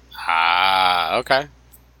ground. Ah, okay.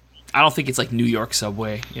 I don't think it's like New York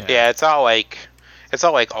subway. Yeah, it's not like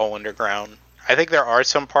all underground. I think there are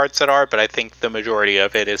some parts that are, but I think the majority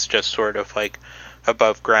of it is just sort of like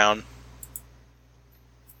above ground.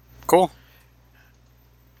 Cool.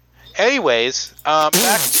 Anyways,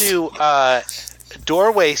 back to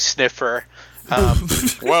Doorway Sniffer.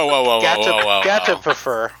 Whoa.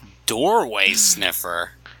 Gatapfer. Doorway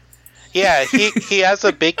Sniffer. Yeah, he has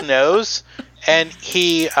a big nose, and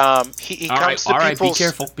he comes to people's... All right,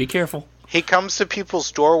 be careful. He comes to people's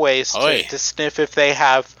doorways to sniff if they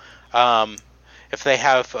have laufa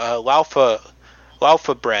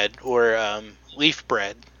bread or leaf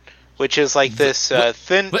bread, which is like this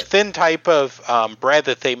thin type of bread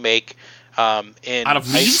that they make in out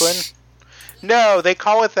of Iceland. leaves? No, they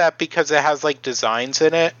call it that because it has like designs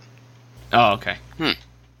in it. Oh, okay.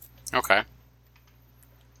 Okay.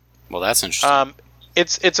 Well, that's interesting.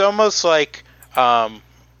 It's almost like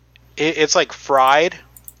it's like fried.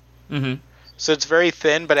 Mm-hmm. So it's very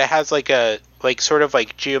thin, but it has like sort of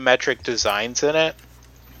geometric designs in it.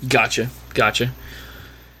 Gotcha.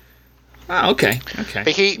 Oh, okay.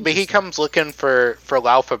 But he comes looking for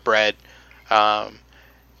laufa bread,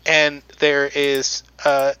 and there is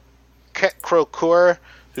Ket Krokur,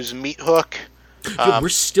 who's Meat Hook. We're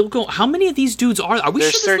still going. How many of these dudes are? Are we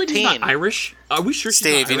sure this 13. lady's not Irish? Are we sure?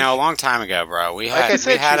 Steve, she's not Irish? a long time ago, bro, we had like I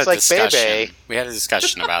said, we had a discussion. Bebe. We had a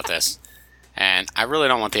discussion about this, and I really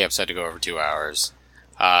don't want the episode to go over 2 hours.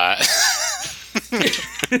 Our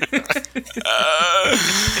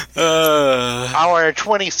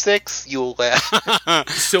 26th Yule Lad.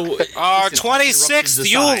 So our 26th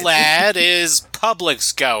Yule Lad is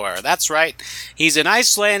Publix goer. That's right. He's an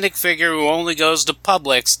Icelandic figure who only goes to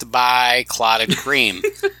Publix to buy clotted cream.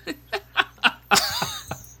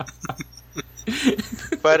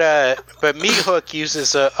 But Meat Hook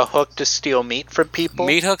uses a hook to steal meat from people.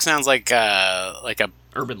 Meat Hook sounds like a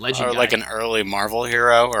urban legend, or guy. like an early Marvel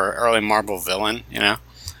hero or early Marvel villain, you know?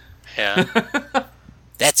 Yeah.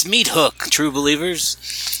 That's Meat Hook, true believers.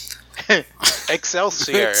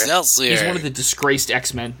 Excelsior. He's one of the disgraced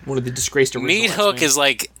X-Men. One of the disgraced original Meat Hook X-Men. is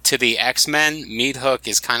like, to the X-Men, Meat Hook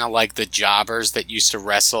is kind of like the jobbers that used to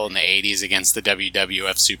wrestle in the 80s against the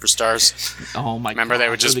WWF superstars. Oh my god. Remember they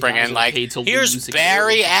would just bring in like, here's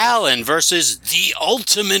Barry Allen versus the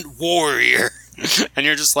Ultimate Warrior. And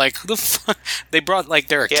you're just like, who the fuck? They brought like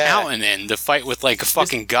their accountant in to fight with like a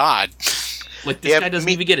fucking god. Like this guy doesn't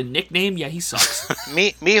even get a nickname. Yeah, he sucks.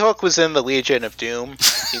 Meat Hook was in the Legion of Doom.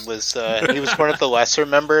 He was one of the lesser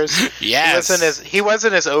members. Yes, he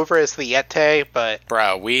wasn't as over as the Yeti, but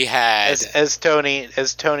bro, we had as Tony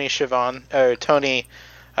Schiavone or Tony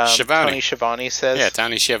Schiavone says. Yeah,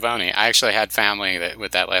 Tony Schiavone. I actually had family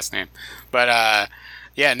with that last name, but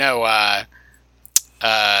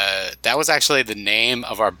that was actually the name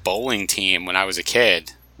of our bowling team when I was a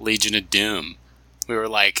kid. Legion of Doom. We were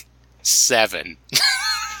like 7.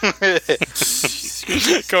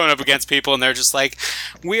 Going up against people and they're just like,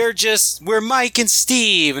 we're Mike and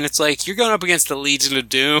Steve, and it's like, you're going up against the Legion of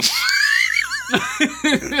Doom.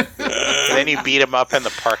 And then you beat them up in the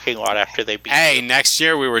parking lot after they beat you. Next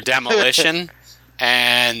year we were Demolition.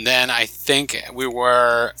 And then I think we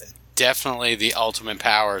were definitely the Ultimate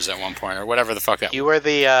Powers at one point, or whatever the fuck that was. You were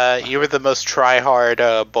the most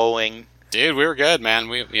try-hard bowling. Dude, we were good, man.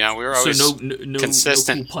 We were always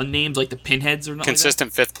consistent. No cool pun names like the Pinheads or nothing.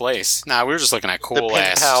 Consistent like 5th place. Nah, we were just looking at cool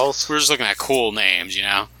ass. We were just looking at cool names, you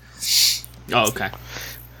know. Oh, okay.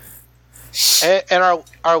 And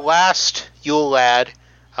our last Yule Lad.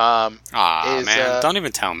 Man, don't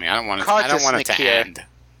even tell me. I don't want it to end.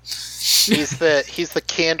 He's the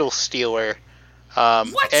Candle Stealer.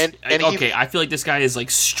 What? I feel like this guy is like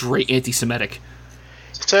straight anti-Semitic.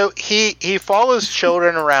 So he follows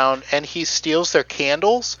children around and he steals their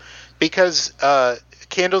candles because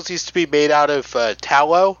candles used to be made out of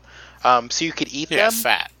tallow, so you could eat them. Yeah,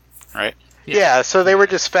 fat, right? Yeah, so they were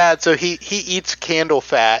just fat. So he eats candle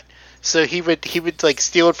fat. So he would like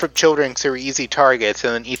steal it from children because they were easy targets,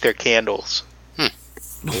 and then eat their candles.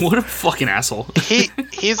 What a fucking asshole.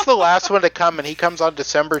 He's the last one to come, and he comes on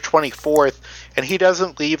December 24th, and he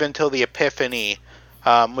doesn't leave until the Epiphany,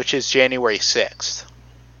 which is January 6th.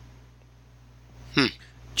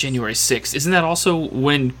 January 6th. Isn't that also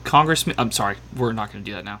when Congressman... I'm sorry, we're not going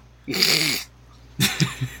to do that now.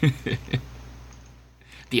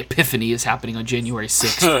 The Epiphany is happening on January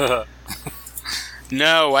 6th.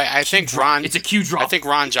 No, I think Ron... It's a Q drop. I think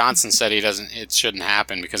Ron Johnson said it shouldn't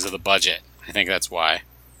happen because of the budget. I think that's why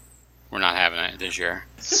we're not having it this year.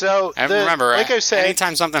 So, remember, like I say,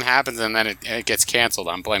 anytime something happens and then it gets canceled,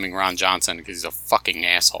 I'm blaming Ron Johnson because he's a fucking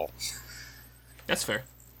asshole. That's fair.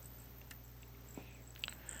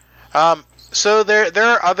 So there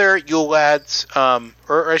are other Yule lads,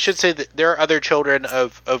 or I should say that there are other children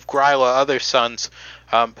of Gryla, other sons,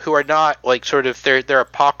 who are not like sort of they're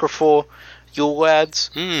apocryphal Yule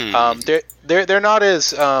lads. They're not as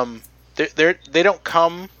they don't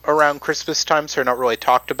come around Christmas time, so they're not really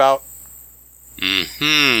talked about. And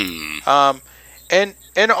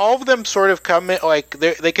all of them sort of come in, like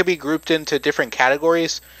they could be grouped into different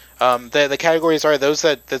categories. The categories are those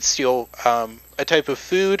that steal a type of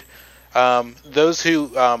food, those who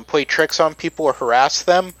play tricks on people or harass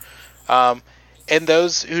them, and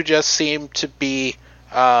those who just seem to be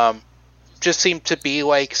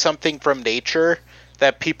like something from nature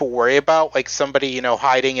that people worry about, like somebody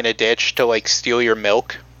hiding in a ditch to like steal your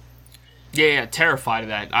milk. Yeah, terrified of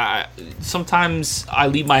that. Sometimes I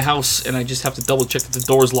leave my house and I just have to double check that the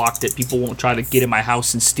door's locked, that people won't try to get in my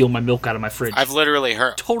house and steal my milk out of my fridge. I've literally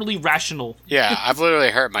hurt. Totally rational. Yeah, I've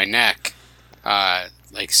literally hurt my neck,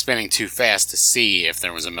 like spinning too fast to see if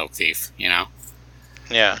there was a milk thief. Yeah,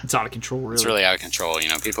 it's out of control. Really, it's really out of control.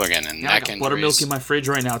 People are getting neck injuries. Buttermilk in my fridge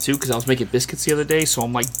right now too because I was making biscuits the other day, so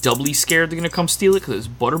I'm like doubly scared they're gonna come steal it because it's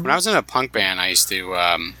buttermilk. When I was in a punk band, I used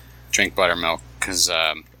to drink buttermilk because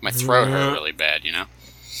my throat hurt really bad. It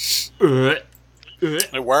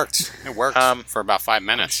worked. It worked for about 5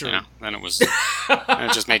 minutes. Sure. Then it was. And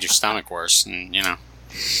it just made your stomach worse, and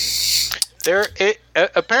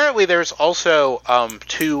apparently there's also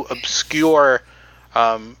two obscure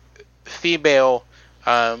female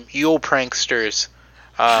Yule pranksters.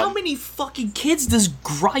 How many fucking kids does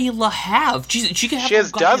Gryla have? She can have. She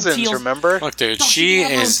has dozens. Remember? Look, dude, she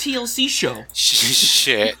is a TLC show.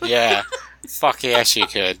 Shit, yeah. Fuck yeah, she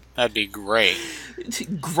could. That'd be great.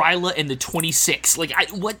 Gryla and the 26. Like,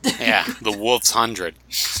 what? Yeah, the Wolf's 100.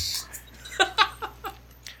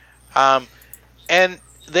 And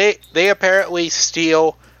they apparently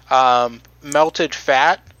steal melted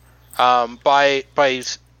fat by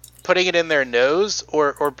putting it in their nose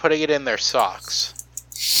or putting it in their socks.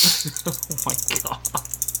 Oh my god.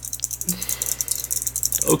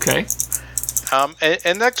 Okay.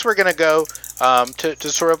 And next we're gonna go to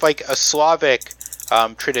sort of like a Slavic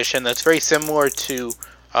tradition that's very similar to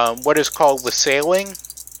what is called wassailing.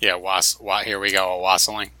 Yeah, here we go,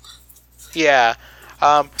 wassailing. Yeah.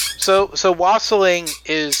 So wassailing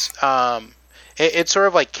is it's sort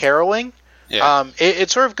of like caroling. Yeah.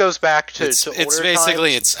 It sort of goes back to it's older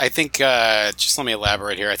basically times. I think just let me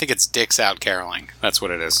elaborate here. I think it's dicks out caroling. That's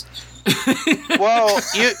what it is. Well,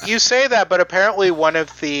 you say that, but apparently one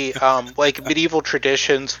of the like medieval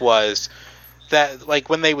traditions was that like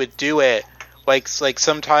when they would do it, like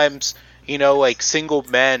sometimes like single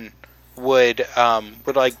men would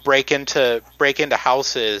like break into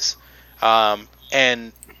houses and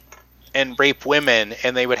rape women,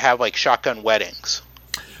 and they would have like shotgun weddings.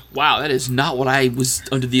 Wow, that is not what I was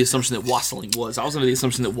under the assumption that wassailing was. I was under the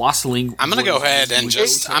assumption that wassailing. I'm gonna go ahead and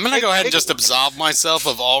just absolve myself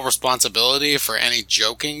of all responsibility for any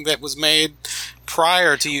joking that was made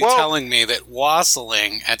prior to you telling me that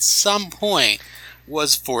wassailing at some point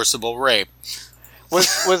was forcible rape.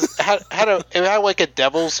 Was had like a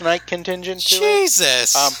Devil's Night contingent to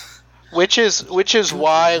Jesus. Which is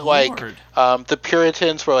why like the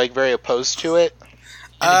Puritans were like very opposed to it.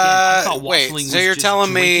 Wait, so you're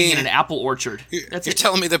telling me in an apple orchard? You're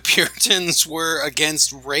telling me the Puritans were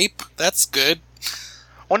against rape? That's good.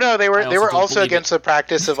 Well, no, they were also against the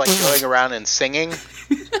practice of like going around and singing.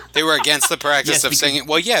 They were against the practice of singing.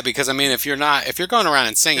 Well, yeah, because I mean, if you're going around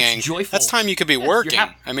and singing, that's time you could be working.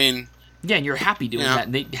 I mean, yeah, and you're happy doing that.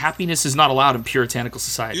 And happiness is not allowed in puritanical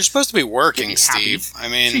society. You're supposed to be working, Steve. I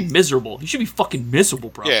mean, you should be miserable. You should be fucking miserable,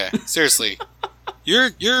 bro. Yeah, seriously.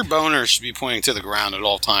 Your boner should be pointing to the ground at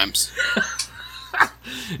all times.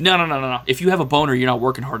 No. If you have a boner, you're not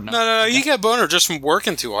working hard enough. No. You get a boner just from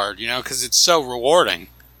working too hard, because it's so rewarding.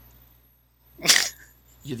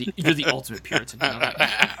 You're the ultimate Puritan.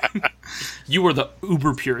 You were the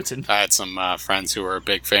uber Puritan. I had some friends who were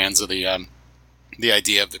big fans of the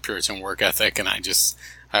idea of the Puritan work ethic, and I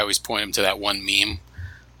always point them to that one meme,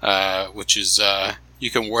 which is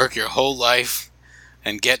you can work your whole life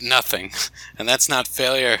and get nothing, and that's not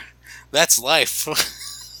failure, that's life.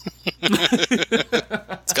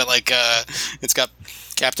 It's got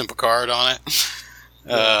Captain Picard on it.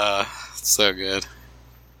 So good.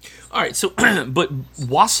 All right, so but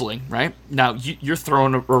wassailing, right? Now you're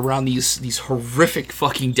throwing around these horrific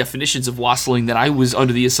fucking definitions of wassailing that I was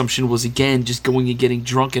under the assumption was again just going and getting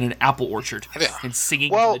drunk in an apple orchard and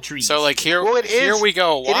singing to the trees. So like here we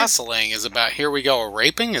go wassailing is about here we go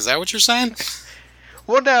raping. Is that what you're saying?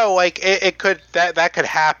 Well, no, like it could that could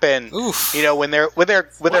happen. Oof. You know, when they're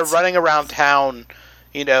running around town,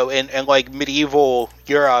 you know, in like medieval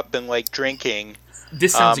Europe and like drinking.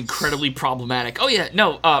 This sounds incredibly problematic. Oh yeah,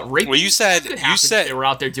 no, rape. Well, you said they were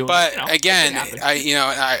out there doing. But it, again, I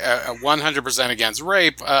 100% against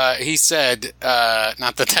rape. He said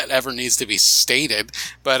not that ever needs to be stated,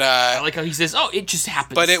 but I like how he says, "Oh, it just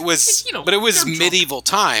happens." But it was, medieval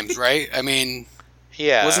times, right? I mean,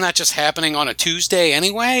 yeah, wasn't that just happening on a Tuesday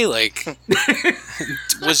anyway? Like,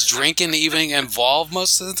 was drinking even involved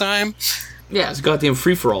most of the time? Yeah, it's a goddamn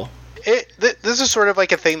free for all. This is sort of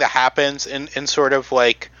like a thing that happens in sort of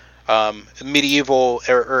like medieval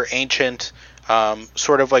or ancient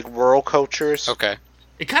sort of like rural cultures. Okay.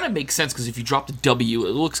 It kind of makes sense because if you drop the W,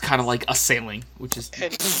 it looks kind of like a sailing, which is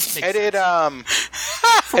and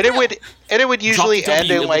it would usually end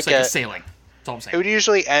in like a sailing. That's all I'm saying. It would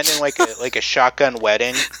usually end in like a shotgun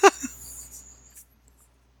wedding.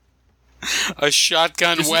 A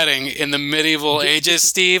shotgun wedding in the medieval ages,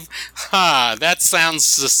 Steve? That sounds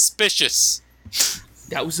suspicious.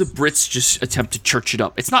 That was the Brits' just attempt to church it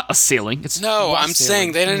up. It's not a sailing. I'm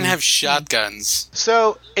saying they didn't have shotguns.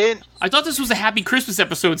 So I thought this was a Happy Christmas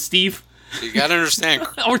episode, Steve. You gotta understand.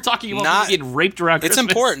 We're talking about getting raped around Christmas. It's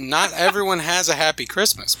important. Not everyone has a happy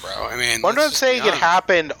Christmas, bro. I mean, I'm not saying it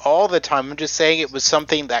happened all the time. I'm just saying it was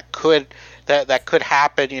something that could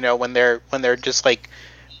happen. You know, when they're just like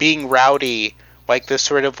being rowdy, like this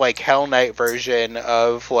sort of like Hell Night version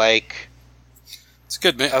of like. It's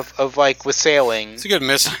good. Of like with sailing. It's a good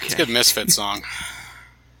It's a good Misfit song.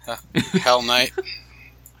 Hell Night.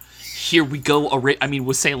 Here we go.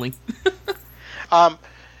 With sailing.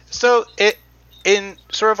 So it in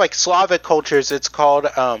sort of like Slavic cultures, it's called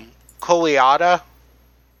Kolyada.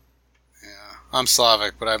 Yeah, I'm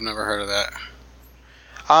Slavic, but I've never heard of that.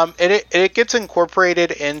 And it gets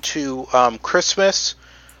incorporated into Christmas.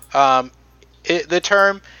 The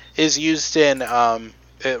term is used in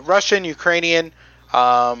Russian, Ukrainian,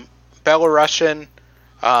 Belarusian,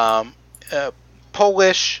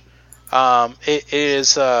 Polish. It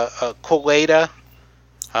is Kolyada.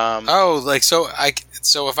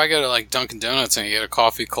 So if I go to like Dunkin' Donuts and I get a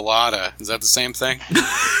coffee colada, is that the same thing?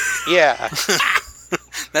 Yeah.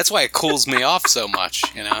 That's why it cools me off so much,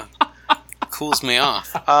 you know. Cools me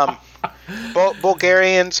off.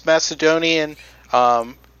 Bulgarians, Macedonian,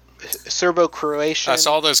 Serbo-Croatian.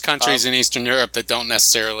 So all those countries in Eastern Europe that don't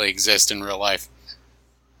necessarily exist in real life.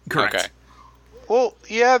 Correct. Okay. Well,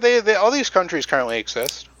 yeah, they all these countries currently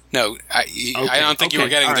exist. No, I don't think you were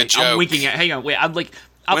getting the joke. I'm winking at. Hang on, wait.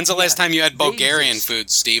 When's the last time you had Bulgarian food,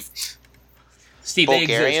 Steve? Steve,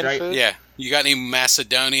 Bulgarian they exist, right? food? Yeah. You got any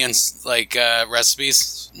Macedonian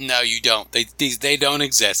recipes? No, you don't. They don't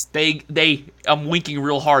exist. I'm winking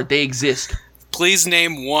real hard. They exist. Please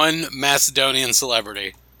name one Macedonian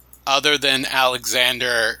celebrity other than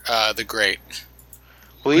Alexander the Great.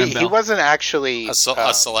 Well, he wasn't actually a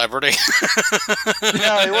celebrity.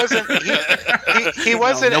 No, he wasn't. He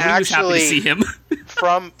wasn't actually was happy to see him.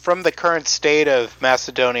 from the current state of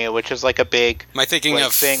Macedonia, which is like a big. Am I thinking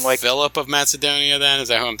of thing like Philip of Macedonia? Then is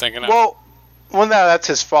that who I'm thinking of? Well, no, that's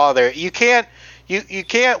his father. You can't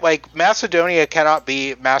like Macedonia cannot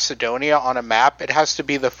be Macedonia on a map. It has to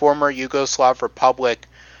be the former Yugoslav Republic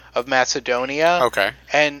of Macedonia. Okay.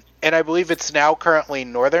 And I believe it's now currently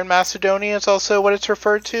Northern Macedonia is also what it's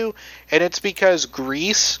referred to. And it's because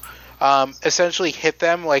Greece essentially hit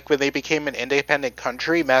them like when they became an independent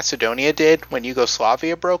country. Macedonia did when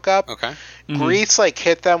Yugoslavia broke up. Okay. Mm-hmm. Greece like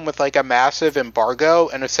hit them with like a massive embargo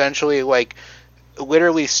and essentially like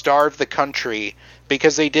literally starved the country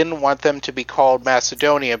because they didn't want them to be called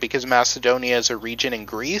Macedonia because Macedonia is a region in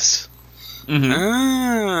Greece. Mm-hmm.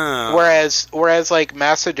 Oh. Whereas like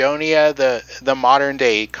Macedonia, the modern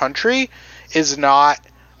day country, is not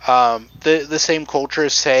the same culture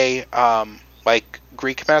as say like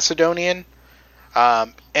Greek Macedonian,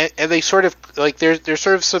 and they sort of like there's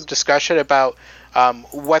sort of some discussion about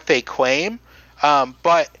what they claim,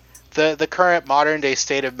 But the current modern day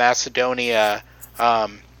state of Macedonia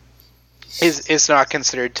is not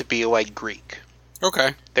considered to be like Greek.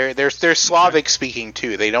 Okay. They're Slavic speaking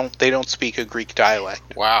too. They don't speak a Greek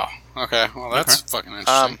dialect. Wow. Okay. Well, that's fucking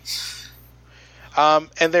interesting.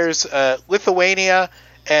 And there's Lithuania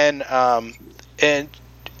and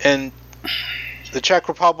the Czech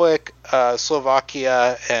Republic,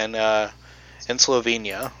 Slovakia, and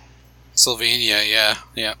Slovenia. Slovenia,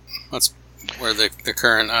 yeah. That's where the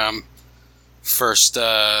current first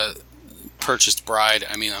purchased bride,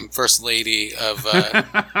 first lady of the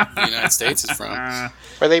United States is from.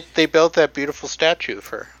 Where they built that beautiful statue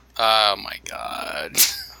for. Oh my god.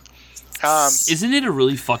 Isn't it a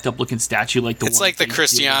really fucked up looking statue like the It's one like the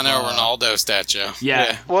Cristiano Ronaldo statue.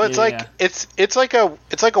 Yeah. Well, it's it's like a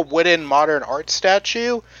wooden modern art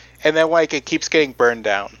statue, and then like it keeps getting burned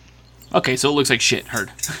down. Okay, so it looks like shit.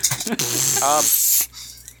 Heard.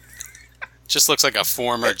 Just looks like a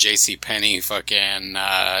former JCPenney fucking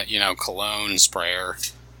cologne sprayer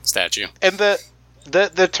statue. And the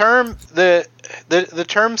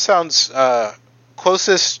term sounds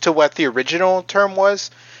closest to what the original term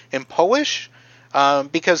was in Polish,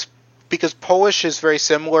 because Polish is very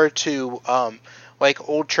similar to like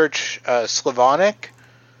Old Church Slavonic,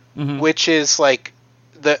 which is like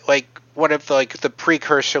one of the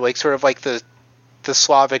precursor, like sort of like the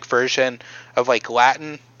Slavic version of like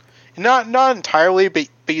Latin. Not entirely, but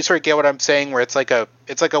you sort of get what I'm saying, where it's like a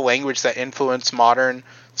language that influenced modern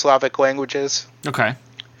Slavic languages. Okay.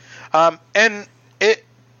 And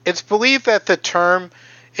it's believed that the term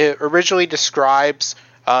originally describes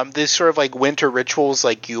these sort of like winter rituals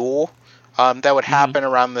like Yule that would happen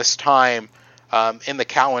around this time in the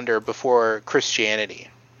calendar before Christianity.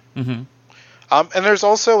 And there's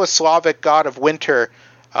also a Slavic god of winter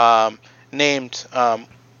named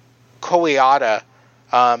Kolyada.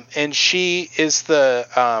 And she is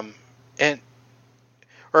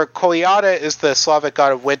Kolyada is the Slavic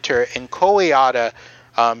god of winter, and Kolyada,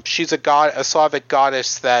 she's a Slavic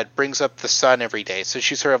goddess that brings up the sun every day. So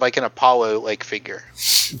she's sort of like an Apollo-like figure.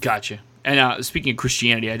 Gotcha. And speaking of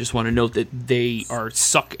Christianity, I just want to note that they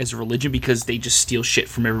suck as a religion because they just steal shit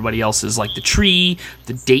from everybody else's, like the tree,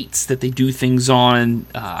 the dates that they do things on.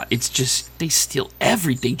 It's just, they steal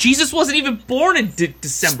everything. Jesus wasn't even born in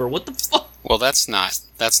December. What the fuck? Well, that's not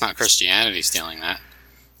Christianity stealing that.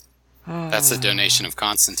 That's a donation of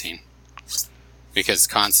Constantine. Because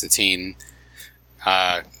Constantine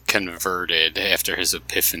converted after his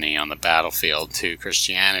epiphany on the battlefield to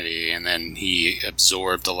Christianity, and then he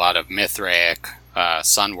absorbed a lot of Mithraic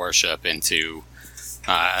sun worship into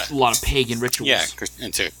a lot of pagan rituals. Yeah,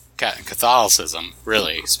 into Catholicism,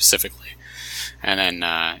 really, specifically. And then,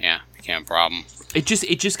 became a problem. It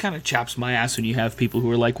just kind of chaps my ass when you have people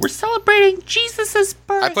who are like, we're celebrating Jesus'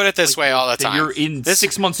 birth. I put it this way all the time. You're in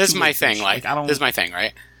 6 months. This is my thing. This is my thing,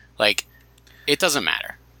 right? Like, it doesn't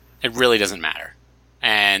matter. It really doesn't matter.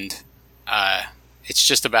 And it's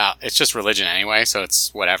just religion anyway. So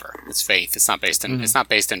it's whatever. It's faith. It's not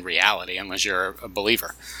based in reality unless you're a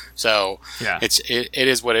believer. So it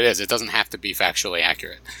is what it is. It doesn't have to be factually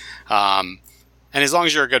accurate. And as long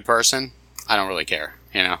as you're a good person, I don't really care.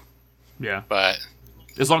 Yeah. But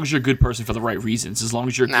as long as you're a good person for the right reasons, as long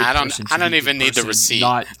as you're a good person. I don't even need the receipt.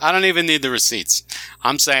 I don't even need the receipts.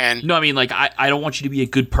 I'm saying. No, I mean, like, I don't want you to be a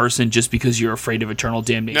good person just because you're afraid of eternal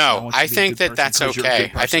damnation. No, I think that's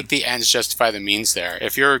okay. I think the ends justify the means there.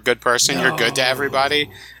 If you're a good person, you're good to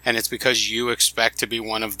everybody, and it's because you expect to be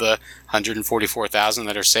one of the 144,000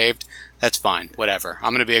 that are saved, that's fine. Whatever.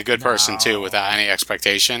 I'm going to be a good person, too, without any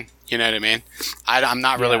expectation. You know what I mean? I'm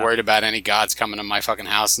not really worried about any gods coming to my fucking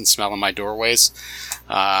house and smelling my doorways.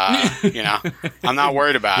 I'm not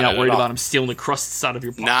worried about it. You're not worried about them stealing the crusts out of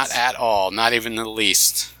your pots? Not at all. Not even the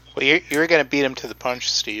least. Well, you're going to beat him to the punch,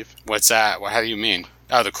 Steve. What's that? How do you mean?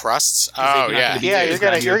 Oh, the crusts? Oh, yeah. Yeah, you're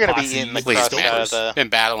gonna be eating the crust out of the... Been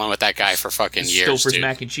battling with that guy for fucking years, Stouffer's dude.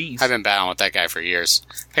 mac and cheese. I've been battling with that guy for years.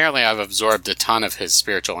 Apparently, I've absorbed a ton of his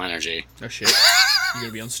spiritual energy. Oh, shit. You're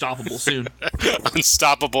gonna be unstoppable soon.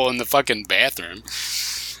 Unstoppable in the fucking bathroom.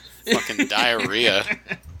 Fucking diarrhea.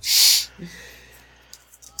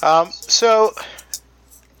 So,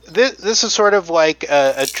 this is sort of like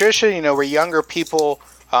a tradition, where younger people,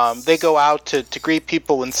 they go out to greet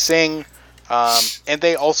people and sing. And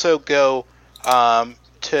they also go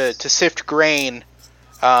to sift grain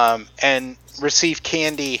and receive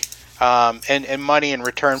candy and money in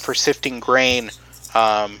return for sifting grain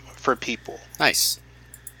for people. Nice.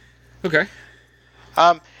 Okay.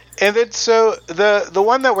 And then so the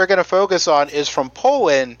one that we're going to focus on is from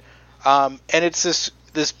Poland, and it's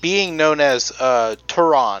this being known as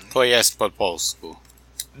Turan. To jest po polsku.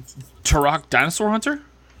 Turok Dinosaur Hunter?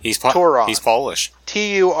 He's Turon. He's Polish.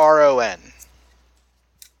 Turon.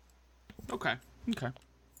 Okay.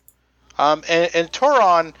 And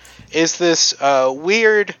Turon is this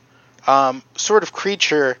weird sort of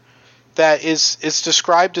creature that is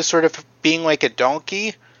described as sort of being like a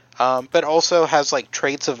donkey, but also has like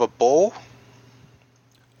traits of a bull.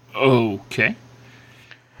 Okay.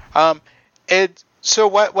 And so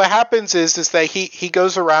what happens is that he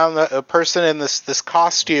goes around a person in this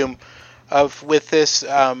costume with this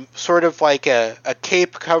sort of like a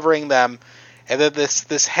cape covering them, and then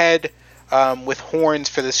this head with horns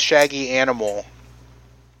for this shaggy animal.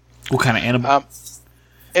 What kind of animal?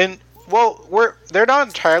 And well, they're not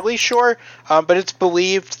entirely sure, but it's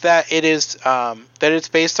believed that it's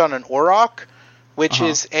based on an auroch, which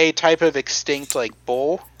is a type of extinct like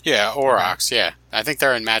bull. Yeah, aurochs. Yeah, I think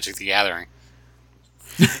they're in Magic the Gathering.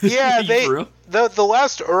 Yeah, the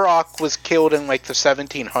last auroch was killed in like the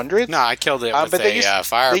 1700s. No, I killed it with a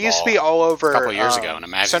fireball. They used to be all over a couple years ago in a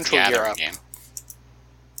Magic Central the Gathering Europe. game.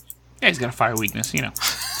 Yeah, he's got a fire weakness, Take him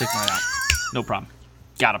right out. No problem.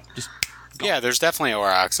 Got him. Just go. Yeah, there's definitely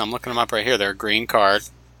aurochs. I'm looking them up right here. They're a green card.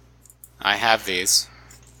 I have these.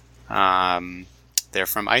 They're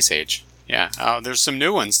from Ice Age. Yeah. Oh, there's some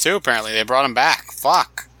new ones too. Apparently, they brought them back.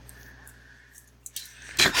 Fuck.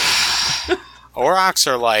 Aurochs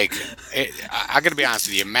are like, I gotta be honest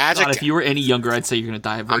with you. Magic. God, if you were any younger, I'd say you're gonna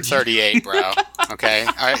die of virgin. I'm 38, bro. Okay.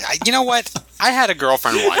 You know what? I had a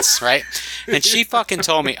girlfriend once, right? And she fucking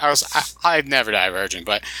told me I'd never die virgin,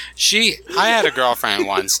 but I had a girlfriend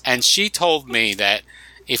once, and she told me that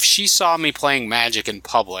if she saw me playing Magic in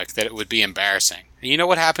public, that it would be embarrassing. And you know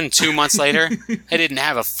what happened 2 months later? I didn't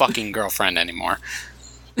have a fucking girlfriend anymore.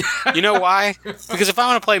 You know why? Because if I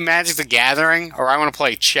want to play Magic the Gathering or I want to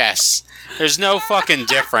play chess, there's no fucking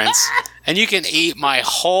difference. And you can eat my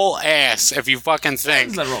whole ass if you fucking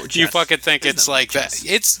think it's like that.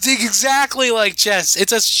 It's exactly like chess.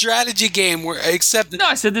 It's a strategy game No, I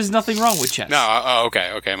said there's nothing wrong with chess. No,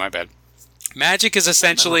 okay, my bad. Magic is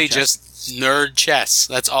essentially just nerd chess.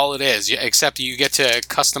 That's all it is. Except you get to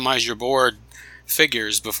customize your board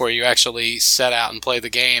figures before you actually set out and play the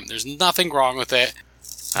game. There's nothing wrong with it.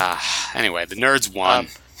 Anyway, the nerds won.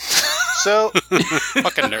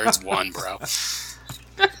 Fucking nerds won, bro.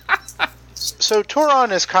 So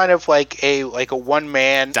Turon is kind of like a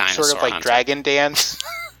one-man Dinosaur sort of like hunter. dragon dance,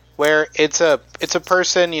 where it's a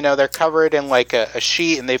person, they're covered in like a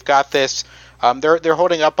sheet, and they've got this. They're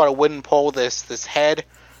holding up on a wooden pole this head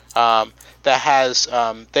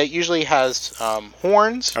that usually has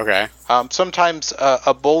horns. Okay. Sometimes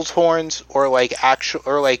a bull's horns or like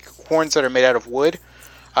horns that are made out of wood.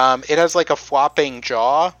 It has like a flopping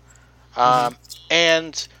jaw,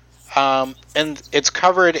 and it's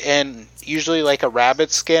covered in usually like a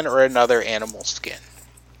rabbit skin or another animal skin.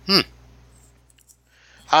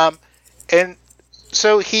 And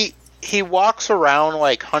so he walks around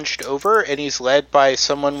like hunched over, and he's led by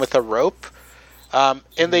someone with a rope. And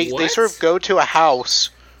they sort of go to a house,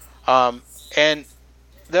 and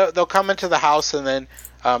they'll come into the house, and then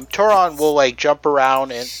Turon will like jump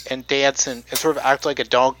around and dance and sort of act like a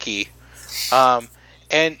donkey.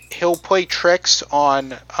 And he'll play tricks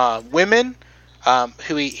on women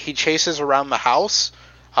who he chases around the house,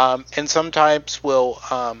 and sometimes will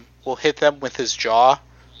hit them with his jaw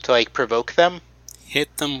to like provoke them.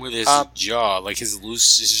 Hit them with his jaw, like his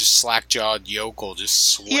just slack-jawed yokel,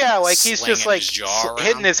 just yeah, like he's just like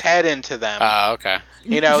hitting his head into them. Oh, okay.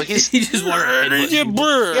 He's he just wanted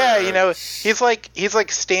to yeah, he's like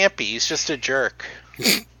Stampy. He's just a jerk.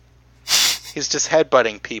 He's just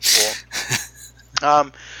headbutting people.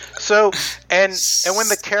 So and when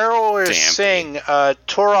the carolers sing,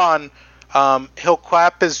 Turon, he'll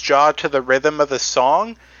clap his jaw to the rhythm of the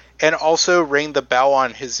song, and also ring the bell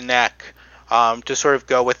on his neck. To sort of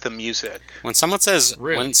go with the music. When someone says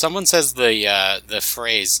the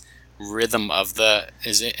phrase "rhythm of the,"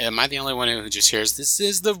 am I the only one who just hears this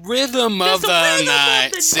is the rhythm of the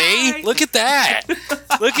night? See, look at that,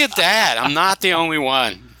 look at that. I'm not the only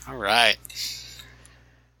one. All right.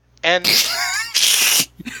 And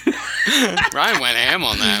Ryan went ham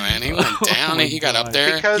on that, man. He went down. He got up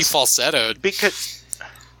there. He falsettoed because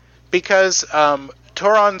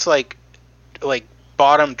Turon's like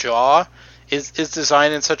bottom jaw is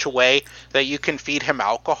designed in such a way that you can feed him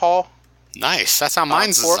alcohol. Nice. That's how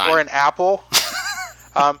mine's designed. Or an apple.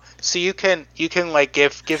 So you can like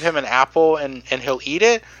give him an apple and he'll eat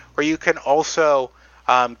it, or you can also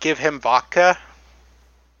give him vodka.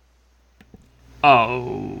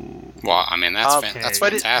 Oh. Well, I mean that's fantastic.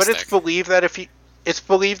 But it's believed that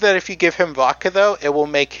if you give him vodka though, it will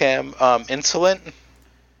make him insolent.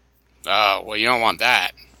 Oh well, you don't want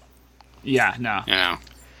that. Yeah, no. You know.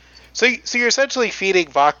 So you're essentially feeding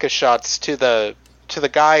vodka shots to the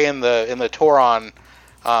guy in the Toron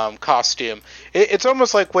costume. It's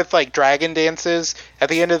almost like with like dragon dances. At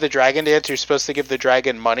the end of the dragon dance, you're supposed to give the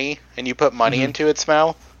dragon money, and you put money into its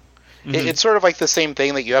mouth. It's sort of like the same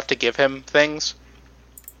thing that you have to give him things.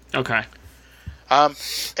 Okay.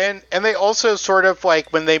 And they also sort of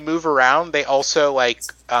like when they move around, they also like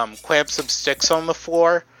clamp some sticks on the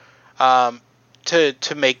floor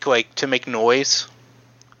to make noise.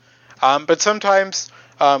 But sometimes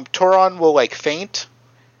Toron will like faint,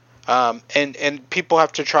 and people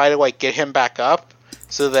have to try to like get him back up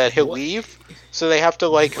so that he'll leave. So they have to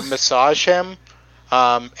like massage him,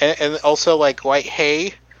 and also like light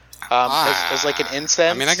hay as like an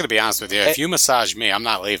incense. I mean, I'm gonna be honest with you. If you massage me, I'm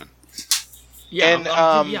not leaving. Yeah, and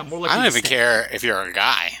more like I don't even care if you're a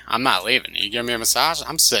guy. I'm not leaving. You give me a massage,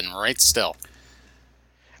 I'm sitting right still.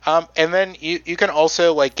 And then you can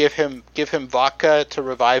also like give him vodka to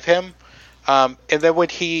revive him. And then when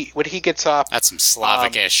he gets up, that's some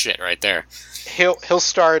Slavic ass shit right there. He'll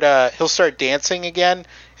start dancing again,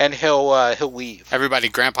 and he'll leave. Everybody,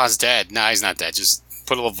 Grandpa's dead. No, he's not dead. Just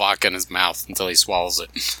put a little vodka in his mouth until he swallows it.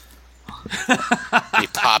 He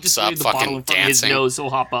pops up, fucking dancing. His nose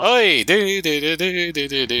will hop up. Oy,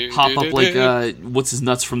 hop up like what's his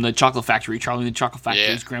nuts from the Chocolate Factory? Charlie and the Chocolate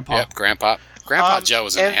Factory's grandpa. Yep, Grandpa. Grandpa Joe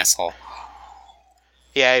was an asshole.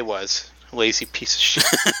 Yeah, he was. Lazy piece of shit.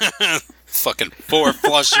 Fucking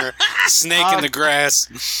four-flusher, snake in the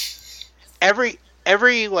grass. Every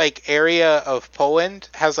like area of Poland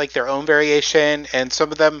has like their own variation, and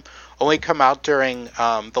some of them only come out during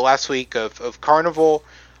the last week of Carnival.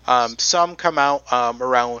 Some come out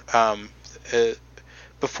around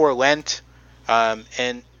before Lent,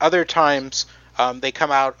 and other times they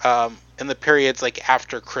come out in the periods like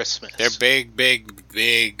after Christmas. They're big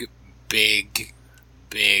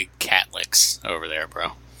Catholics over there,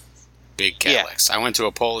 bro. Big Catholics. Yeah. I went to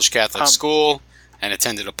a Polish Catholic school and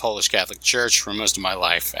attended a Polish Catholic church for most of my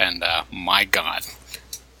life, and my God.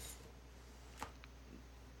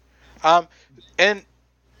 And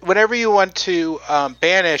whenever you want to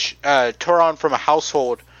banish Toron from a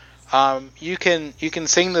household, you can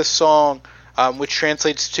sing this song, which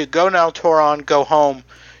translates to "Go now, Toron, go home.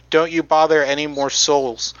 Don't you bother any more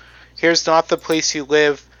souls. Here's not the place you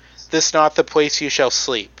live. This not the place you shall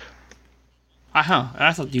sleep."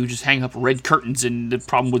 I thought you would just hang up red curtains and the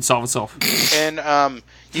problem would solve itself. And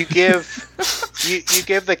you give you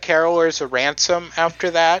give the carolers a ransom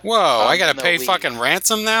after that. Whoa! I gotta pay fucking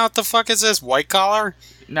ransom now. What the fuck is this? White collar?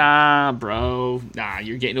 Nah, bro. Nah,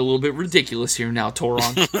 you're getting a little bit ridiculous here now,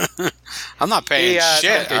 Toron. I'm not paying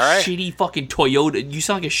shit, like alright? Shitty fucking Toyota. You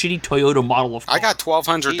sound like a shitty Toyota model of car. I got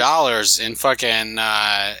 $1,200 in fucking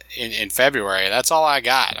in February. That's all I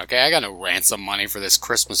got. Okay, I got no ransom money for this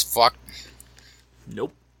Christmas fuck.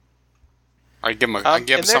 Nope. I give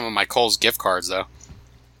him some of my Kohl's gift cards though.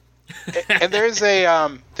 And there's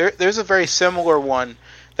a there's a very similar one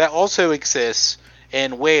that also exists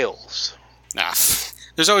in Wales. Nah.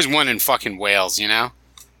 There's always one in fucking Wales, you know?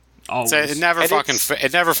 Always. It never fucking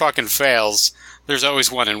fails. There's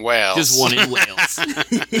always one in Wales. Just one in Wales.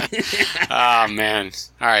 Oh, man.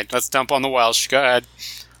 All right, let's dump on the Welsh. Go ahead.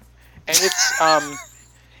 And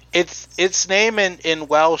its name in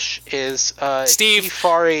Welsh is Steve.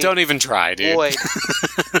 Ifari don't even try, dude. Lloyd,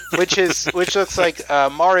 which looks like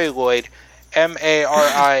Mari Lloyd,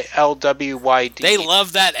 MARILWYD. They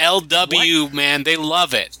love that LW, what? Man. They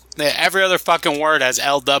love it. Every other fucking word has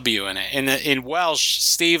LW in it. In Welsh,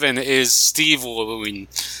 Stephen is Steve.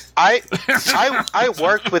 I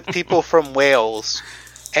worked with people from Wales,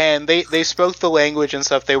 and they spoke the language and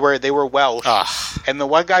stuff. They were Welsh, and the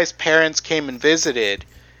one guy's parents came and visited,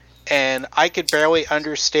 and I could barely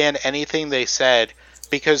understand anything they said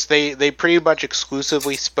because they pretty much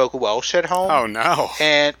exclusively spoke Welsh at home. Oh no!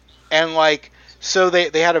 And like so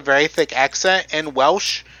they had a very thick accent in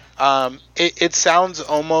Welsh. It sounds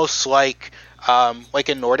almost like a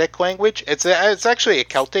Nordic language. It's actually a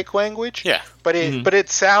Celtic language. Yeah. But it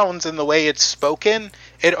sounds, in the way it's spoken,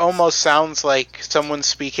 it almost sounds like someone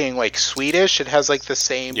speaking like Swedish. It has like the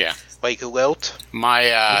same like lilt.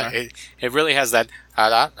 It really has that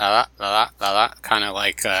kind of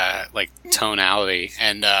like tonality.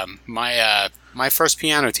 And my first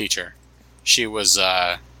piano teacher, she was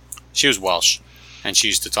Welsh. And she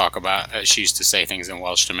used to say things in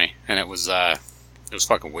Welsh to me, and it was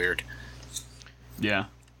fucking weird. Yeah.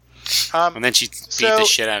 And then she beat the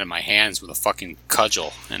shit out of my hands with a fucking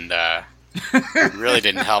cudgel, and it really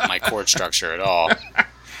didn't help my chord structure at all.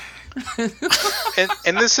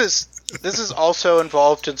 And this is also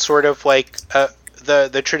involved in sort of like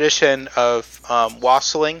the tradition of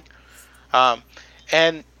wassailing,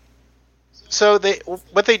 And so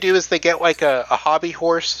what they do is they get like a hobby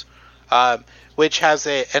horse, which has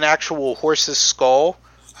an actual horse's skull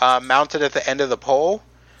mounted at the end of the pole,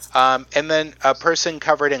 and then a person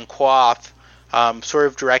covered in cloth sort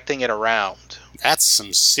of directing it around. That's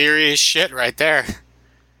some serious shit right there.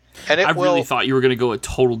 And I really thought you were going to go a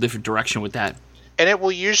total different direction with that. And it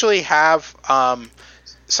will usually have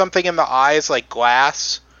something in the eyes like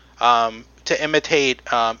glass to imitate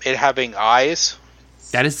it having eyes.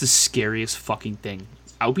 That is the scariest fucking thing.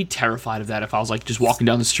 I would be terrified of that if I was like just walking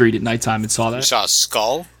down the street at nighttime and saw that. You saw a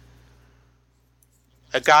skull?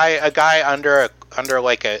 A guy under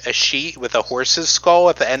like a sheet with a horse's skull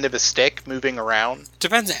at the end of a stick moving around.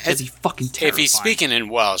 Depends. Is he fucking terrifying? If he's speaking in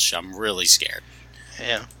Welsh, I'm really scared.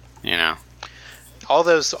 Yeah. You know. All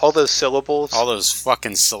those syllables. All those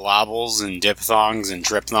fucking syllables and diphthongs and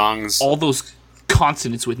triphthongs. All those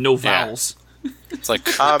consonants with no vowels. Yeah. It's like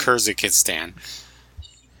Kyrgyzstan.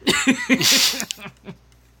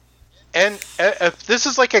 And this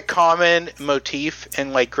is like a common motif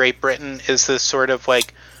in like Great Britain, is this sort of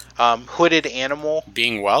like hooded animal.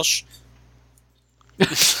 Being Welsh?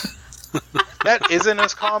 That isn't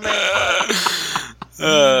as common.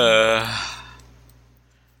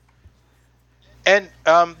 And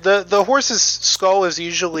the horse's skull is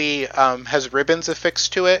usually has ribbons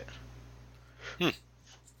affixed to it.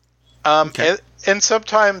 Okay. And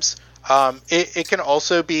sometimes it can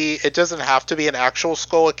also be, it doesn't have to be an actual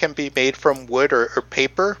skull, it can be made from wood or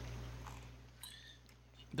paper.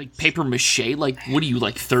 Like paper mache? Like, what are you,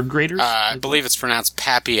 like third graders? I believe it's pronounced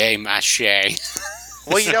papier-mâché.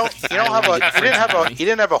 Well, you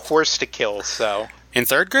didn't have a horse to kill, so. In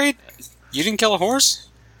third grade? You didn't kill a horse?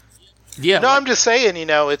 Yeah. No, I'm just saying,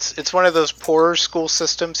 it's one of those poorer school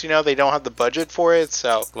systems, they don't have the budget for it,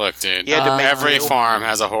 so. Look, dude, every farm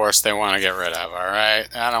has a horse they want to get rid of, alright?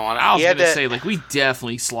 I don't want to. I was going to say, like, we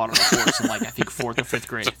definitely slaughtered a horse in, like, I think 4th or 5th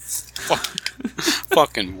grade.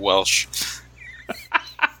 Fucking Welsh.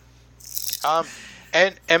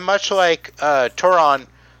 And much like Turon,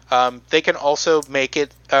 they can also make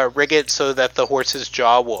it, rig it so that the horse's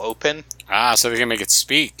jaw will open. So they can make it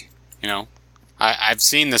speak, I've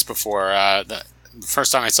seen this before. The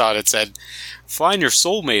first time I saw it, it said, "Find your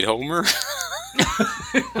soulmate, Homer."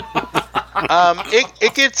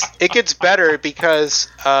 It gets better because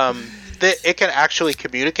it can actually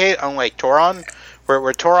communicate, unlike Turon, where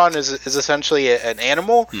Turon is essentially an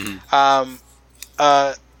animal. Mm-hmm.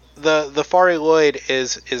 The Fariloid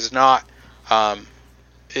is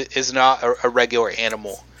not a regular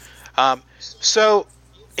animal. So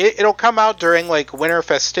it'll come out during like winter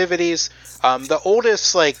festivities. The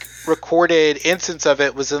oldest like recorded instance of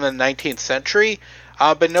it was in the 19th century,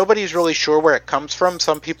 but nobody's really sure where it comes from.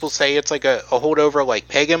 Some people say it's like a holdover like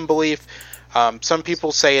pagan belief. Some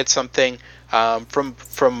people say it's something from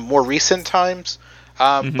more recent times.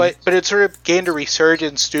 But it sort of gained a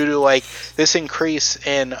resurgence due to like this increase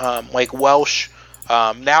in like Welsh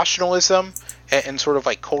nationalism and sort of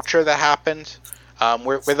like culture that happened,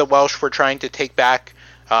 where the Welsh were trying to take back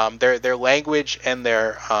their language and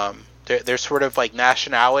their sort of like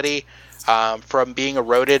nationality from being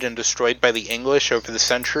eroded and destroyed by the English over the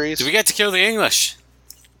centuries. Did we get to kill the English?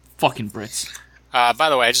 Fucking Brits. By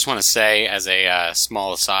the way, I just want to say as a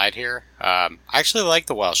small aside here, I actually like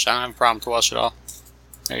the Welsh. I don't have a problem with the Welsh at all.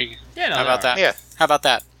 There you go. Yeah, no, How about that? Yeah. How about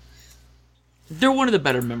that? They're one of the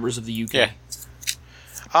better members of the UK. Yeah.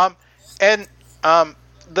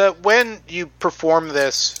 When you perform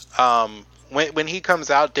this, when he comes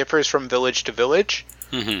out, differs from village to village.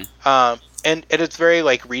 Mm-hmm. And it's very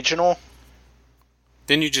like regional.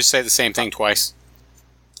 Didn't you just say the same thing twice?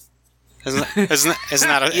 Isn't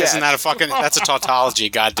that a fucking, that's a tautology,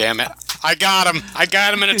 goddammit. I got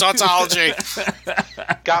him in a tautology.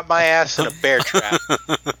 Got my ass in a bear trap.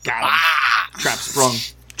 Got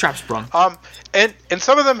him. Trap sprung. And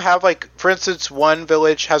some of them have like, for instance, one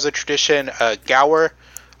village has a tradition, Gower,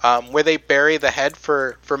 where they bury the head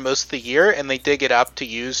for most of the year, and they dig it up to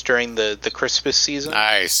use during the Christmas season.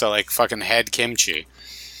 Nice, so like fucking head kimchi.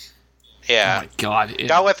 Yeah. Oh my god.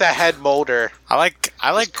 Got with that head molder. I like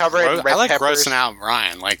peppers. grossing out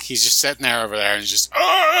Ryan. Like he's just sitting there over there and just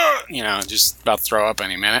just about to throw up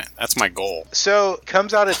any minute. That's my goal. So it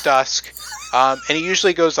comes out at dusk, and it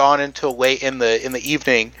usually goes on until late in the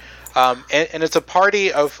evening. And it's a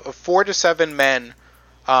party of 4 to 7 men,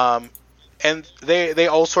 and they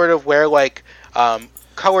all sort of wear like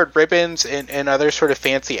colored ribbons and other sort of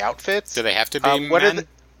fancy outfits. Do they have to be men?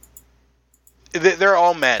 They're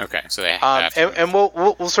all men. Okay, so they have to. And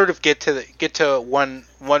we'll sort of get to one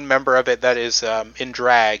member of it that is in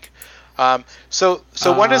drag, So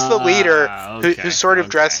one is the leader okay, who sort of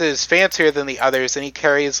dresses fancier than the others, and he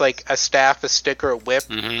carries like a staff, a stick, or a whip,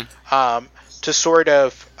 to sort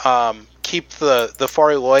of keep the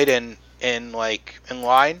Fari Lloyd in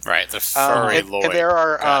line. Right, the Fari Lloyd. And there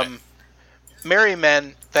are merry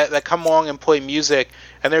men that come along and play music,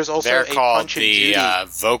 and there's also they're a called Punch and the Judy.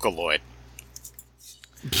 Vocaloid.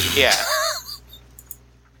 Yeah.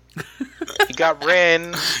 You got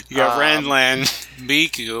Rin. You got Renland,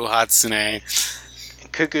 Miku, Hatsune,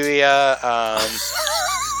 Kaguya.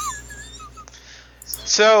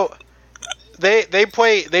 So they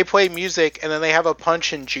play music, and then they have a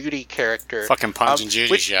Punch and Judy character. Fucking Punch and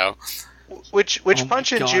Judy show. Which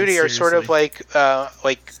Punch and Judy are sort of like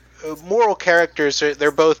moral characters.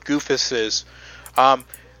 They're both goofuses.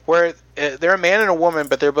 Where they're a man and a woman,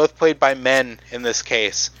 but they're both played by men in this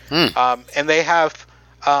case. And they have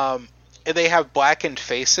blackened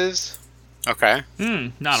faces. Okay.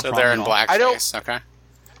 Not a so problem. they're in blackface. Okay.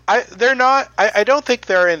 They're not. I don't think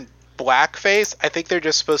they're in blackface. I think they're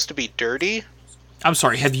just supposed to be dirty. I'm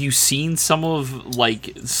sorry. Have you seen some of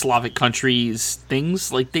like Slavic countries'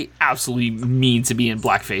 things? Like they absolutely mean to be in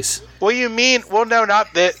blackface. Well, you mean? Well, no,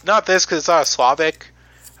 not this because it's not Slavic.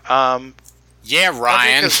 Yeah,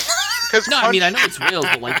 Ryan. No, I mean I know it's Wales,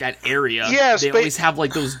 but like that area, yes, they always have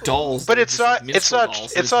like those dolls. But it's not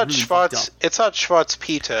Schwarz. It's not Schwarz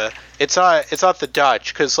Peter. It's not the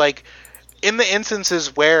Dutch, because like in the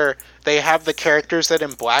instances where they have the characters that in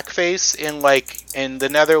blackface in the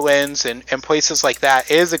Netherlands and places like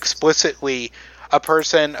that, it is explicitly a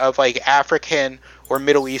person of like African or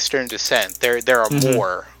Middle Eastern descent. They're a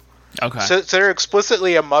Moor. Okay. So they're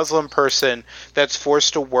explicitly a Muslim person that's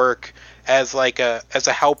forced to work as a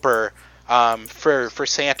helper for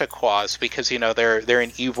Santa Claus, because they're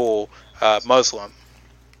an evil Muslim.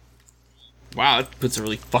 Wow, that puts a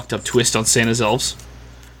really fucked up twist on Santa's elves.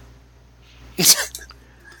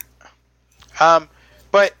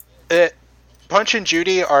 But Punch and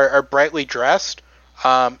Judy are brightly dressed,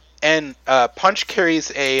 and Punch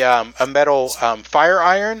carries a metal fire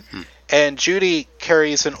iron. And Judy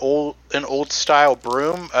carries an old style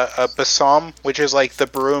broom, a besom, which is like the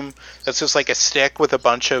broom that's just like a stick with a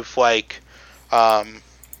bunch of like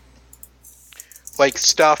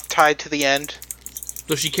stuff tied to the end.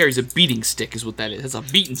 So she carries a beating stick, is what that is. It's a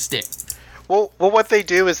beating stick. Well, what they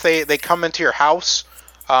do is they come into your house.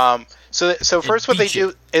 So first, what they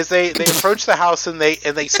do is they approach the house and they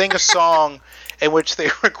sing a song in which they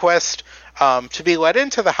request to be let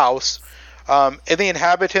into the house. And the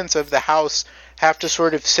inhabitants of the house have to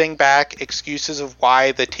sort of sing back excuses of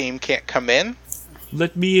why the team can't come in.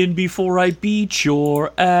 Let me in before I beat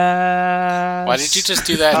your ass. Why did you just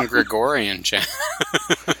do that in Gregorian, Jen?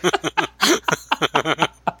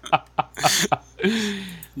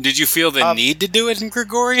 Did you feel the need to do it in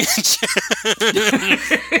Gregorian?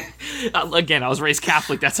 Again, I was raised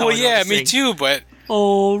Catholic. That's how I know to me sing. too, but...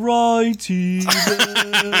 Alrighty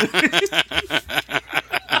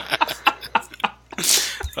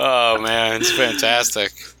Oh, man, it's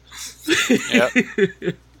fantastic. Yep.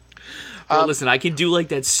 Listen, I can do like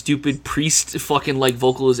that stupid priest fucking like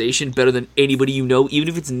vocalization better than anybody you know, even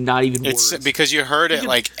if it's not even words. It's because you heard it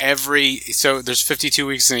like so there's 52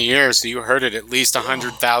 weeks in a year, so you heard it at least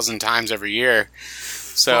 100,000 times every year.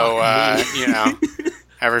 So,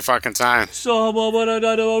 every fucking time. Through him,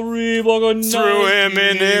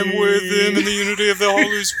 in him, with him, in the unity of the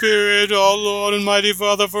Holy Spirit, our Lord and mighty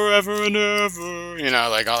Father, forever and ever.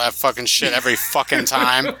 Like all that fucking shit every fucking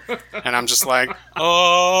time. And I'm just like,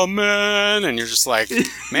 oh, man. And you're just like,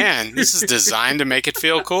 man, this is designed to make it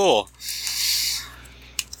feel cool.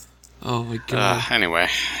 Oh, my God. Anyway.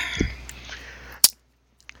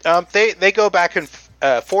 They go back and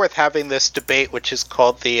forth having this debate, which is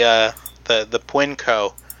called the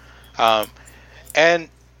Puenco. And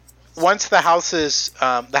once the house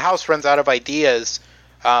runs out of ideas,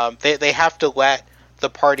 they have to let the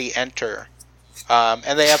party enter,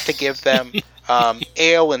 and they have to give them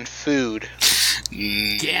ale and food.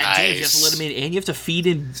 Yeah, nice. Dude, you have to let them in, and you have to feed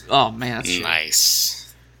in. Oh man, that's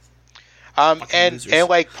nice. And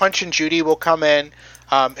like Punch and Judy will come in,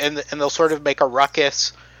 and they'll sort of make a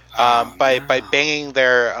ruckus by banging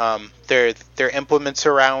their implements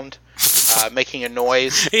around. Making a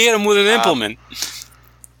noise. He hit him with an implement.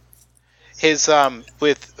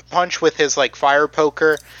 With Punch with his like fire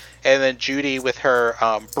poker, and then Judy with her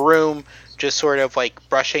broom, just sort of like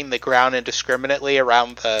brushing the ground indiscriminately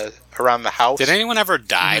around the house. Did anyone ever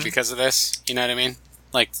die because of this? You know what I mean?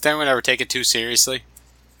 Like, did anyone ever take it too seriously?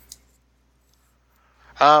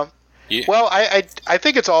 Well, I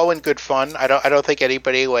think it's all in good fun. I don't think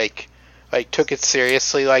anybody like took it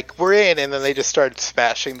seriously. Like, we're in, and then they just started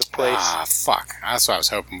smashing the place. Ah, fuck. That's what I was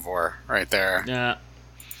hoping for right there. Yeah.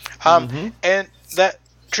 And that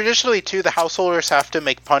traditionally too, the householders have to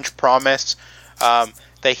make Punch promise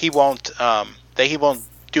that he won't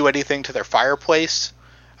do anything to their fireplace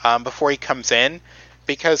before he comes in,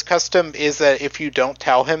 because custom is that if you don't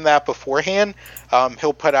tell him that beforehand,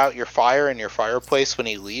 he'll put out your fire in your fireplace when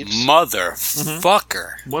he leaves.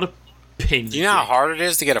 Motherfucker! What a pain! Do you know how hard it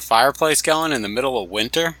is to get a fireplace going in the middle of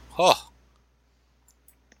winter? Oh.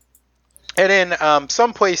 And in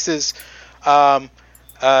some places, like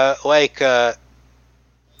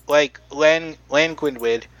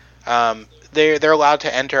Languinwood, they're allowed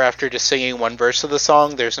to enter after just singing one verse of the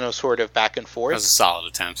song. There's no sort of back and forth. That was a solid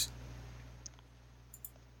attempt.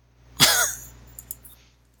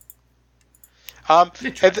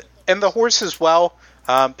 And the horse as well.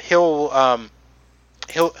 He'll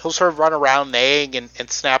sort of run around neighing and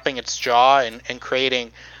snapping its jaw and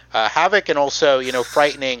creating havoc, and also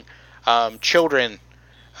frightening children.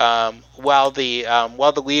 While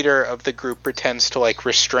the leader of the group pretends to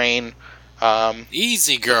restrain.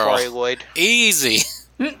 Easy, girl. Lloyd. Easy.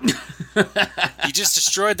 You just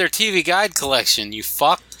destroyed their TV guide collection, you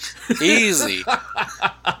fuck. Easy.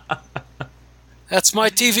 That's my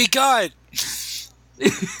TV guide.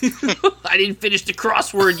 I didn't finish the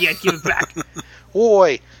crossword yet. Give it back.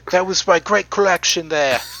 Boy, that was my great collection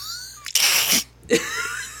there.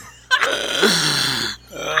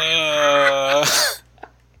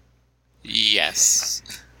 Yes.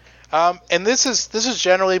 And this is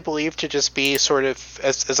generally believed to just be sort of,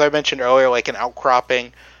 as I mentioned earlier, like an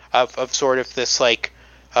outcropping of sort of this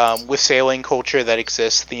wassailing culture that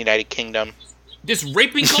exists in the United Kingdom. This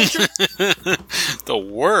raping culture? The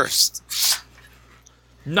worst.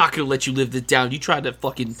 I'm not gonna let you live this down. You tried to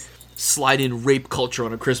fucking slide in rape culture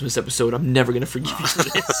on a Christmas episode. I'm never gonna forgive you for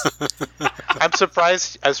this. I'm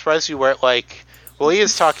surprised you weren't like, well, he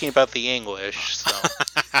is talking about the English, so.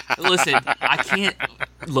 Listen, I can't...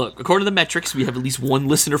 Look, according to the metrics, we have at least one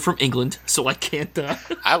listener from England, so I can't...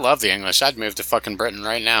 I love the English. I'd move to fucking Britain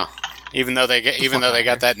right now. Even though they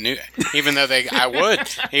got that new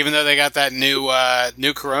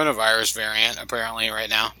coronavirus variant apparently right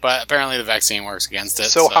now, but apparently the vaccine works against it.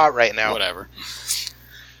 So hot right now. Whatever.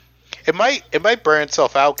 It might burn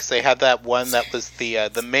itself out because they had that one that was the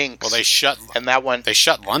minx. Well, they shut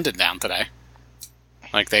London down today.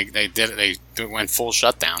 Like they went full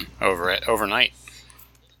shutdown over it overnight.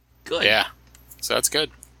 Good. Yeah, so that's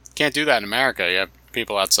good. Can't do that in America. You have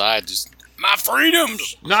people outside just. My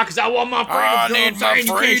freedoms! Nah, because I want my freedoms. I need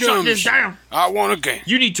my freedoms. Shut this down. I want to get...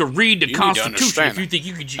 You need to read the Constitution if you think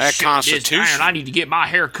you can just shut this down. I need to get my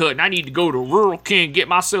hair cut, and I need to go to Rural King and get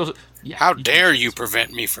myself... Yeah, how dare you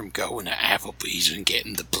prevent me from going to Applebee's and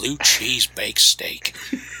getting the blue cheese baked steak?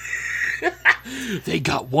 They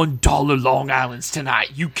got $1 Long Islands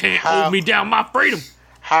tonight. You can't hold me down my freedom.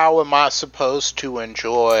 How am I supposed to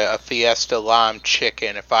enjoy a Fiesta Lime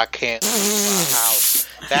chicken if I can't leave my house?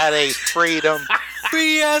 That ain't freedom.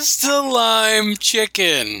 Fiesta Lime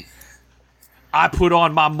chicken. I put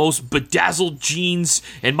on my most bedazzled jeans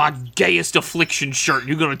and my gayest affliction shirt.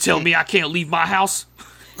 You're gonna tell me I can't leave my house?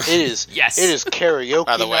 It is. Yes. It is karaoke.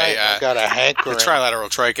 By the way, I got a hankering. The Trilateral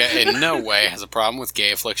Troika in no way has a problem with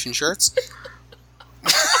gay affliction shirts.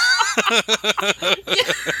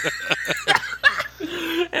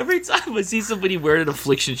 Every time I see somebody wearing an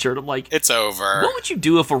affliction shirt, I'm like, it's over. What would you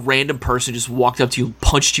do if a random person just walked up to you and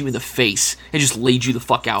punched you in the face and just laid you the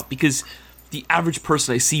fuck out? Because the average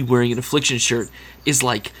person I see wearing an affliction shirt is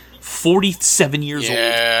like 47 years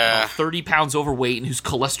old, 30 pounds overweight, and whose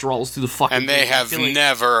cholesterol is through the fucking... And they have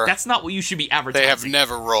never... That's not what you should be advertising. They have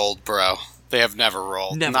never rolled, bro. They have never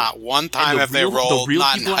rolled. Never. Not one time have they rolled.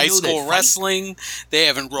 Not in high school wrestling. They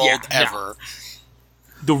haven't rolled ever.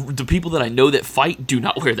 The people that I know that fight do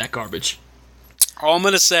not wear that garbage. All I'm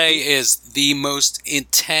going to say is the most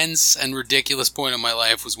intense and ridiculous point of my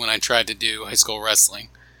life was when I tried to do high school wrestling.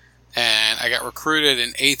 And I got recruited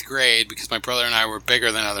in 8th grade because my brother and I were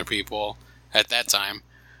bigger than other people at that time.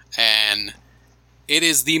 And it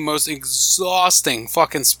is the most exhausting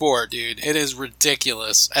fucking sport, dude. It is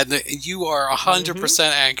ridiculous. And you are 100%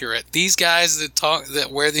 accurate. These guys that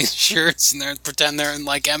wear these shirts and they pretend they're in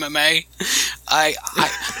like MMA, I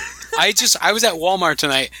was at Walmart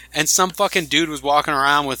tonight and some fucking dude was walking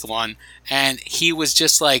around with one and he was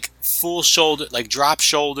just like full shoulder, like drop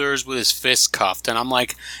shoulders with his fists cuffed. And I'm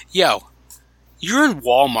like, yo, you're in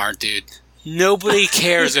Walmart, dude. Nobody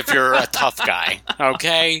cares if you're a tough guy,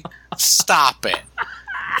 okay? Stop it.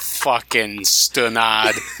 Fucking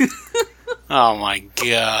stunad. Oh my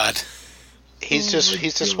god. He's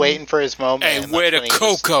just waiting for his moment. Hey, where the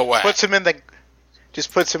cocoa at? Puts him in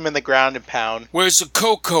the ground and pound. Where's the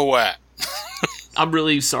cocoa at? I'm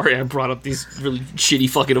really sorry I brought up these really shitty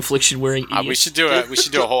fucking Affliction wearing idiots. We should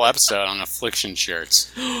do a whole episode on Affliction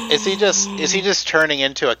shirts. Is he just turning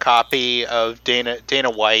into a copy of Dana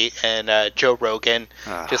White and Joe Rogan,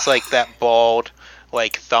 just like that bald,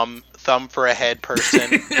 like thumb for a head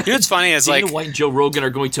person? You know what's funny is Dana White and Joe Rogan are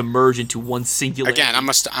going to merge into one singular. Again,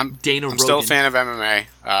 I'm still a fan of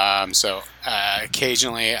MMA, so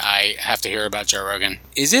occasionally I have to hear about Joe Rogan.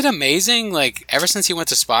 Is it amazing? Like, ever since he went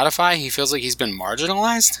to Spotify, he feels like he's been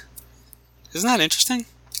marginalized. Isn't that interesting?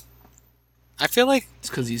 I feel like it's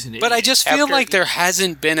because he's an idiot. But I just feel like there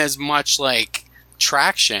hasn't been as much like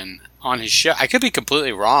traction on his show. I could be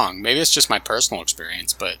completely wrong. Maybe it's just my personal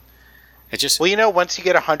experience, but. Well, once you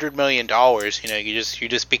get $100 million, you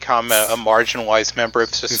just become a marginalized member of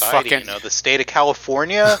society. The state of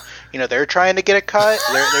California, they're trying to get a cut.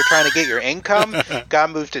 They're trying to get your income. Got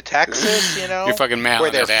to move to Texas, You're fucking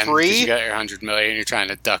mailing where they're free. You got your $100 million. You're trying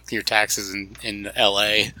to duck your taxes in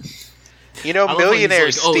L.A.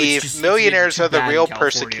 Millionaires, Steve. Millionaires are the real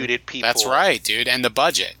persecuted people. That's right, dude. And the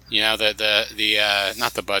budget. Not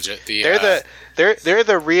the budget. They're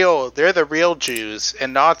the real Jews,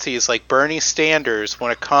 and Nazis like Bernie Sanders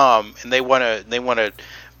want to come and they want to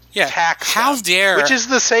tax them, which is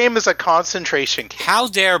the same as a concentration camp. How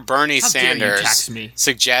dare Bernie Sanders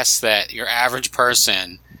suggest that your average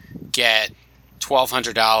person get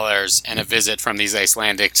 $1,200 and a visit from these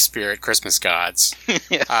Icelandic spirit Christmas gods?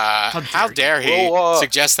 How dare he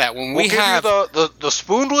suggest that when we have the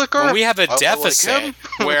spoon liquor? When we have a deficit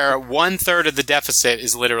where 1/3 of the deficit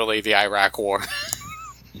is literally the Iraq War.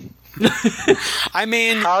 I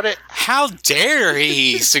mean, how dare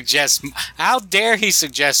he suggest? How dare he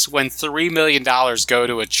suggest when $3 million go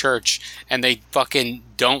to a church and they fucking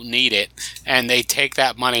don't need it, and they take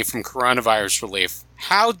that money from coronavirus relief?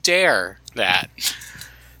 How dare that?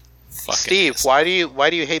 Steve, why do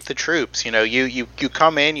you hate the troops? You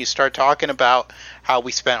come in, you start talking about how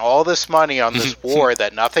we spent all this money on this war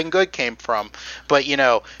that nothing good came from, but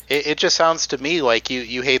it just sounds to me like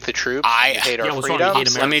you hate the troops. You hate our freedom.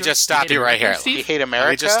 Let me just stop you right here. You hate America.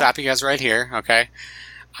 Let me just stop you guys right here, okay?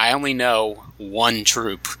 I only know one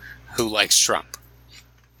troop who likes Trump,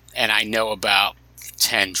 and I know about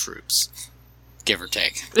 10 troops. Give or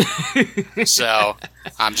take. So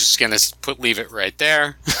I'm just gonna leave it right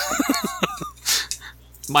there.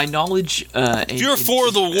 My knowledge. If you're for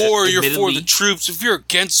the war, you're for the troops. If you're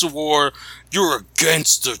against the war, you're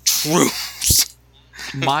against the troops.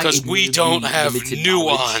 Because we don't have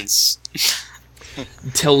nuance.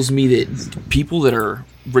 Tells me that people that are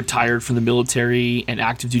retired from the military and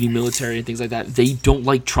active duty military and things like that, they don't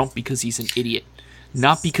like Trump because he's an idiot.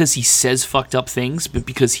 Not because he says fucked up things, but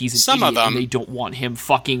because he's an idiot and they don't want him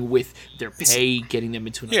fucking with their pay, getting them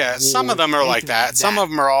into another war. Some of them are like that. Some of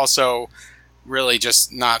them are also really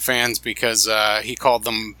just not fans because he called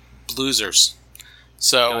them losers.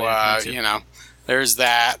 So, there's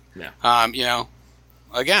that. Yeah.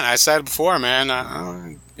 Again, I said before, man,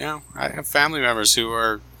 I have family members who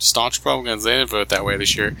are staunch Republicans. They didn't vote that way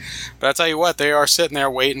this year. But I tell you what, they are sitting there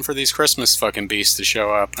waiting for these Christmas fucking beasts to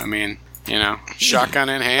show up. I mean... shotgun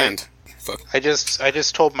in hand. I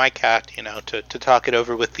just told my cat, to talk it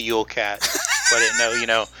over with the Yule cat. Let it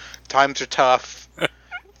know, times are tough.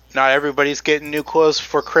 Not everybody's getting new clothes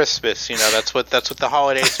for Christmas. That's what the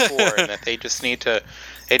holiday's for, and that they just need to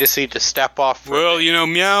step off. Well,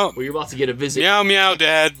 meow. Well, you're about to get a visit. Meow,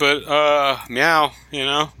 Dad, but meow.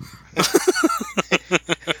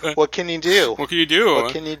 What can you do? What can you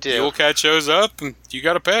do? Yule cat shows up, and you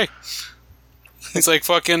gotta pay. It's like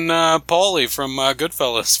fucking Paulie from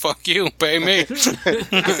Goodfellas. Fuck you, pay me.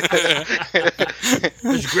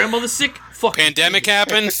 Is your grandmother sick? Fuck. Pandemic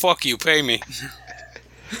happened? Fuck you, pay me.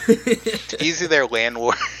 Easy there,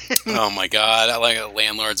 landlord. Oh my god, I like that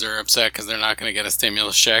landlords are upset because they're not going to get a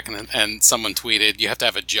stimulus check, and someone tweeted, you have to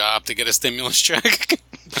have a job to get a stimulus check.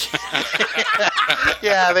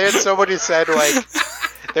 Yeah, they had somebody said, like...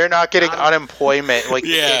 They're not getting unemployment. Like,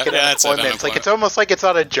 that's unemployment. It's like it's almost like it's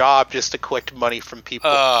not a job just to collect money from people.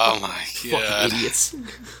 Oh my god, fucking idiots!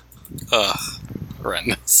 Ugh,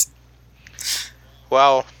 horrendous.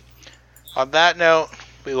 Well, on that note,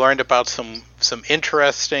 we learned about some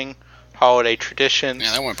interesting holiday traditions.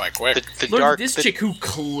 Yeah, that went by quick. This chick who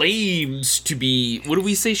claims to be, what do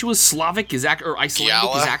we say she was, Slavic or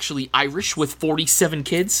Icelandic, is actually Irish with 47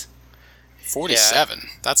 kids. 47? Yeah.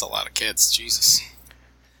 That's a lot of kids. Jesus.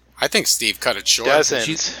 I think Steve cut it short. Dozens.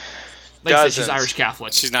 She's Irish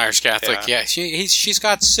Catholic. She's an Irish Catholic, yeah. She's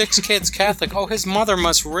got 6 kids Catholic. Oh, his mother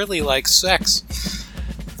must really like sex.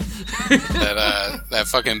 that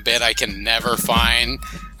fucking bit I can never find.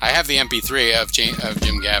 I have the MP3 of Jim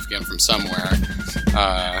Gaffigan from somewhere,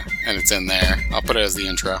 and it's in there. I'll put it as the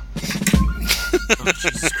intro. Oh,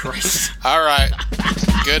 Jesus Christ. All right.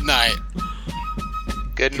 Good night.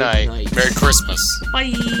 Good night. Merry Christmas.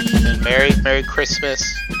 Bye. And Merry Christmas.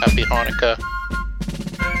 Happy Hanukkah.